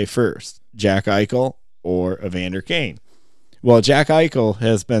going to play first, Jack Eichel or Evander Kane. Well, Jack Eichel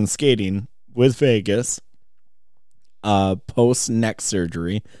has been skating with Vegas post neck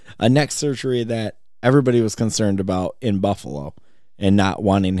surgery, a neck surgery that everybody was concerned about in Buffalo and not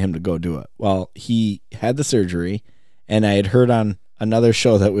wanting him to go do it. Well, he had the surgery, and I had heard on another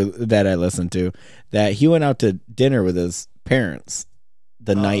show that I listened to that he went out to dinner with his parents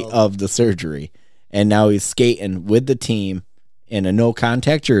the night of the surgery, and now he's skating with the team in a no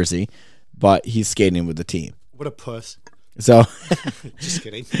contact jersey, but he's skating with the team. What a puss. So just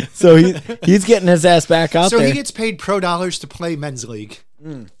kidding. So he's getting his ass back out there. So he gets paid pro dollars to play men's league.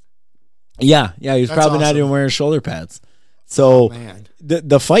 Yeah, he's That's probably not awesome. even wearing shoulder pads. So man.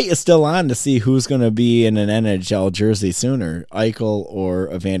 the fight is still on to see who's going to be in an NHL jersey sooner, Eichel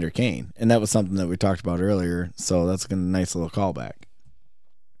or Evander Kane. And that was something that we talked about earlier. So that's a nice little callback.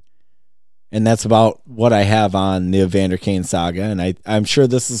 And that's about what I have on the Evander Kane saga. And I'm sure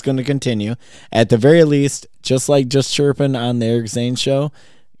this is going to continue. At the very least, just like Just Chirping on the Eric Zane show,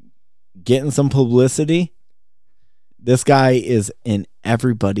 getting some publicity. This guy is in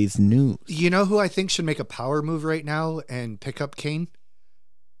everybody's news. You know who I think should make a power move right now and pick up Kane?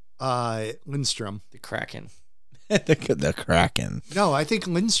 Lindstrom. The Kraken. The Kraken. No, I think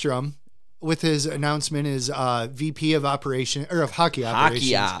Lindstrom, with his announcement, is VP of operation or of hockey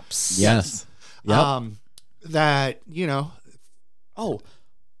operations. Hockey ops. Yes. Yep. That, you know,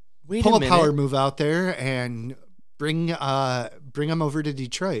 Wait pull a a minute. power move out there and bring him over to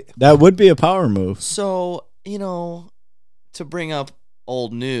Detroit. That would be a power move. So, you know, to bring up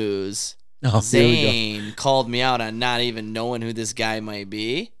old news, Oh, here we go. Zane called me out on not even knowing who this guy might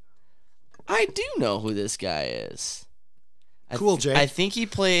be. I do know who this guy is. Cool, Jay. I think he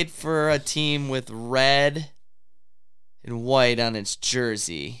played for a team with red and white on its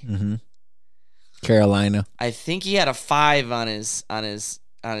jersey. Mm-hmm. Carolina. I think he had a 5 on his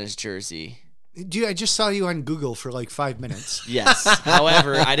jersey. Dude, I just saw you on Google for like 5 minutes. Yes.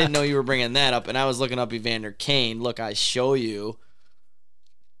 However, I didn't know you were bringing that up, and I was looking up Evander Kane. Look, I show you.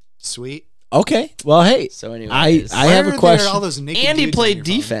 Sweet. Okay. Well, hey. So I anyways. have Why a are there question. all those naked And he dudes on played your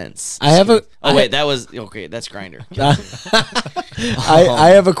phone? defense. I have a. Oh wait, that was okay. That's Grinder. I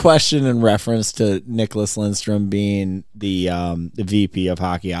have a question in reference to Nicholas Lindstrom being the VP of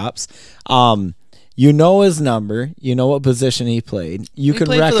hockey ops. You know his number. You know what position he played. You He can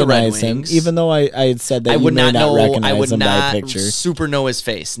played for the Red recognize him, Wings. even though I had said that I you would may not not know. recognize I would him not by picture. super know his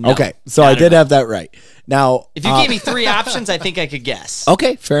face. No, Okay, so not I at did all. have that right. Now, If you gave me 3 options, I think I could guess.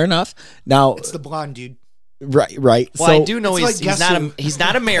 okay, fair enough. Now, It's the blonde dude. right. Well, So, I do know It's he's like Guess Who. he's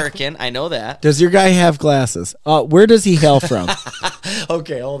not American. I know that. does your guy have glasses? Where does he hail from?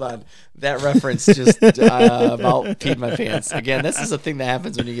 Okay, hold on. That reference just about peed my pants. Again, this is a thing that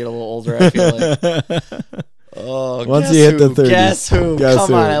happens when you get a little older, I feel like. Oh, Once guess you hit who? the 30s. Guess who? Guess Come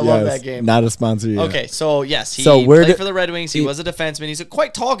who? on, I love Yes. that game. Not a sponsor yet. Okay, so yes, he So where played did- for the Red Wings. He was a defenseman. He's a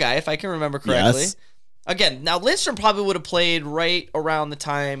quite tall guy, if I can remember correctly. Yes. Again, now Lindstrom probably would have played right around the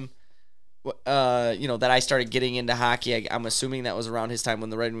time, that I started getting into hockey. I'm assuming that was around his time when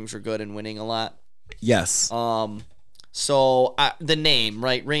the Red Wings were good and winning a lot. Yes. So the name,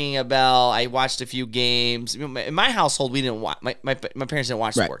 right, ringing a bell. I watched a few games. In my household, we didn't watch. My parents didn't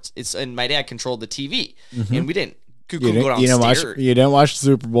watch Right. sports. And my dad controlled the TV, and we didn't. You Couldn't go didn't downstairs. watch. You didn't watch the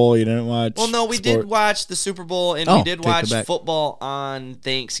Super Bowl. You didn't watch. Well, no, we sport. did watch the Super Bowl, and Oh, we did take it watch back. football on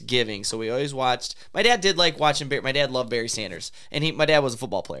Thanksgiving. So we always watched. My dad did like watching. My dad loved Barry Sanders, and my dad was a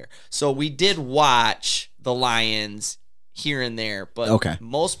football player. So we did watch the Lions here and there. But Okay.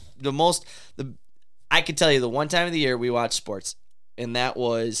 I could tell you the one time of the year we watched sports, and that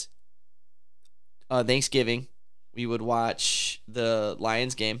was Thanksgiving. We would watch the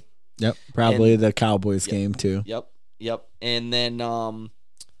Lions game. Yep. Probably the Cowboys game too. Yep. And then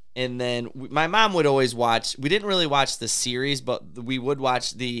my mom would always watch. We didn't really watch the series, but we would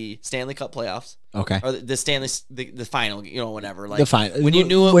watch the Stanley Cup playoffs Okay. or the Stanley the final. Whatever. Like The final. when you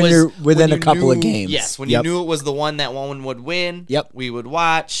knew it when was you're within when a you couple of knew- games. Yes, when Yep. you knew it was the one that one would win. Yep. We would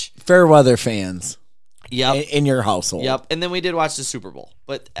watch. Fair weather fans Yep. in your household. Yep. And then we did watch the Super Bowl.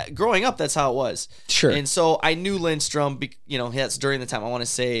 But growing up, that's how it was. Sure. And so I knew Lindstrom, that's during the time. I want to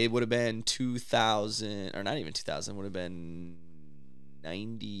say it would have been 2000, or not even 2000, would have been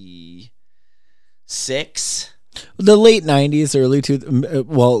 96. The late 90s,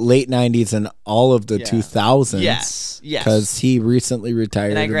 late 90s and all of the Yeah. 2000s. Yes. Because he recently retired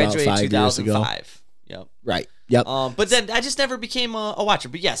And I about graduated 5 years ago. 2005. Yep. Right. Yep. But then I just never became a watcher.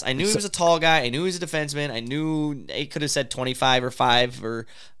 But yes, I knew he was a tall guy. I knew he was a defenseman. I knew he could have said 25 or 5 or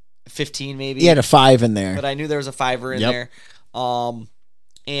 15 maybe. He had a 5 in there. But I knew there was a 5er in Yep. there.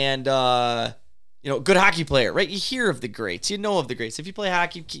 And good hockey player, right? You hear of the greats. You know of the greats. If you play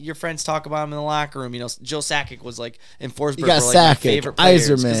hockey, your friends talk about him in the locker room. Joe Sakic was like in Forsberg. You got were, like, my Sakic, favorite players,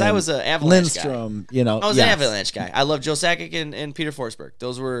 Yzerman, because I was an Avalanche guy. Lindstrom. I was an Avalanche guy. I love Joe Sakic and Peter Forsberg.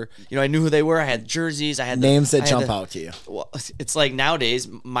 Those were, I knew who they were. I had jerseys. I had names that jump out to you. Well, it's like nowadays,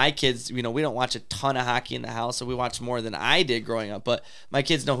 my kids, we don't watch a ton of hockey in the house, so we watch more than I did growing up. But my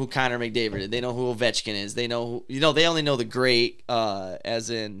kids know who Connor McDavid is. They know who Ovechkin is. They know who, they only know the great,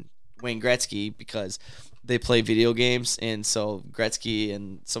 as in Wayne Gretzky, because they play video games, and so Gretzky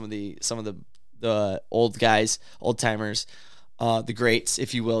and some of the old guys, old timers, the greats,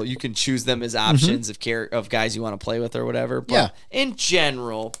 if you will, you can choose them as options of guys you want to play with or whatever. But in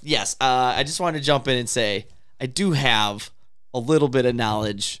general, yes, I just wanted to jump in and say I do have a little bit of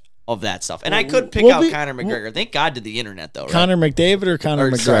knowledge of that stuff, and I could pick out Conor McGregor. Thank God to the internet, though. Right? Connor McDavid or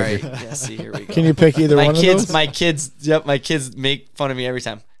Conor McGregor? Sorry. Yeah, see, here we go. Can you pick either one of those? My kids make fun of me every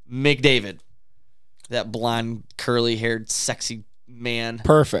time. McDavid. That blonde, curly-haired, sexy man.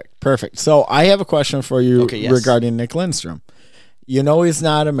 Perfect. So I have a question for you regarding Nick Lindstrom. He's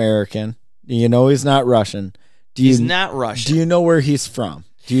not American. He's not Russian. He's not Russian. Do you know where he's from?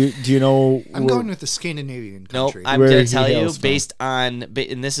 Do you know? I'm going with the Scandinavian country. Nope. I'm going to tell you based on,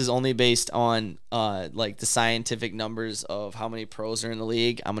 and this is only based on like the scientific numbers of how many pros are in the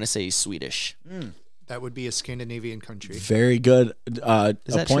league. I'm going to say he's Swedish. That would be a Scandinavian country. Very good. Is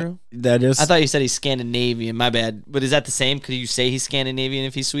that true? That is. I thought you said he's Scandinavian. My bad. But is that the same? Could you say he's Scandinavian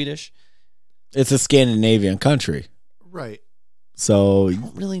if he's Swedish? It's a Scandinavian country. Right. So I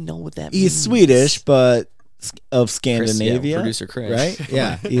don't really know what that means. He's Swedish, but of Scandinavia. Chris, producer Chris. Right?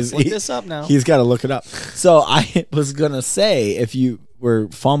 Yeah. Let's look this up now. He's got to look it up. So I was going to say, if you were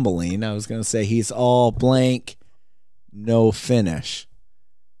fumbling, I was going to say he's all blank, no Finnish.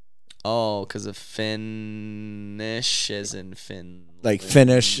 Oh, because of Finnish, as in Finn. Like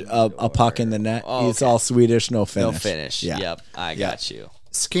finish a puck in the net. Oh, He's all Swedish, no Finnish. No Finnish. Yeah. Yep, I got you.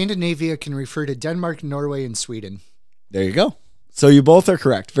 Scandinavia can refer to Denmark, Norway, and Sweden. There you go. So you both are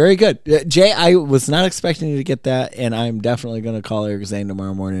correct. Very good. Jay, I was not expecting you to get that, and I'm definitely going to call Eric Zane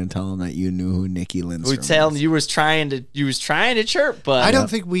tomorrow morning and tell him that you knew who Nicky Lindstrom was. We tell him you was trying to chirp, but I don't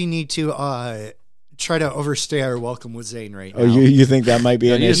think we need to try to overstay our welcome with Zane right now. Oh, you think that might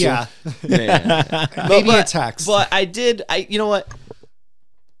be an issue? Yeah. Yeah. Maybe a text. But you know what?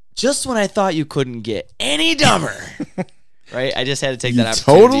 Just when I thought you couldn't get any dumber, right? I just had to take that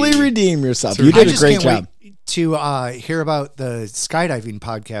opportunity. Totally redeem yourself. You did a great job. To hear about the skydiving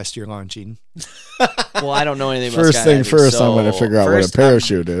podcast you're launching. Well, I don't know anything about skydiving. First thing first, I'm going to figure out what a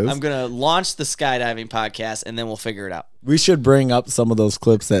parachute is. I'm going to launch the skydiving podcast, and then we'll figure it out. We should bring up some of those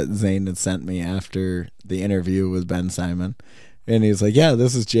clips that Zane had sent me after the interview with Ben Simon. And he's like, yeah,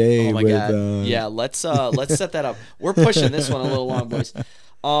 this is Jay. Oh, my God. Yeah, let's set that up. We're pushing this one a little long, boys.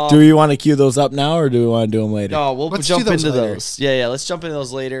 Do we want to cue those up now, or do we want to do them later? No, we'll jump into those. Yeah, let's jump into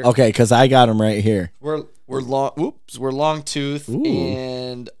those later. Okay, because I got them right here. We're long tooth,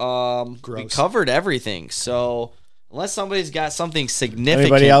 and we covered everything. So unless somebody's got something significant,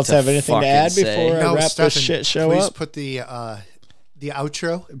 anybody else have anything to add say, before I wrap Stephen, this shit show please up? Put the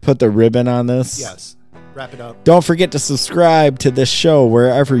outro. Put the ribbon on this. Yes. Wrap it up. Don't forget to subscribe to this show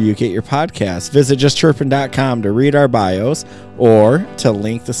wherever you get your podcasts. Visit justchirpin.com to read our bios, or to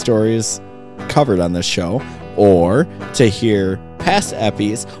link the stories covered on this show, or to hear past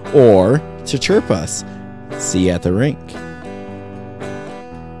epis, or to chirp us. See you at the rink.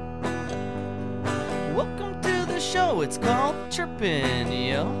 Welcome to the show. It's called Chirpin',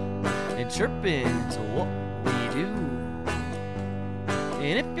 yo. And chirpin's what we do.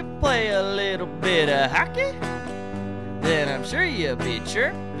 And if you play a little bit of hockey, then I'm sure you'll be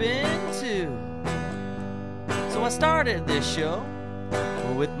chirping too. So I started this show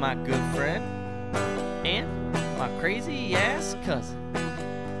with my good friend and my crazy ass cousin.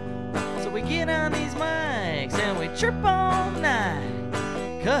 So we get on these mics and we chirp all night,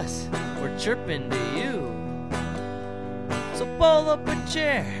 'cause we're chirping to you. So pull up a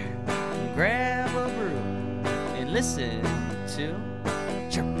chair and grab a brew and listen to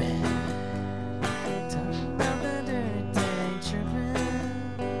Chirpin'.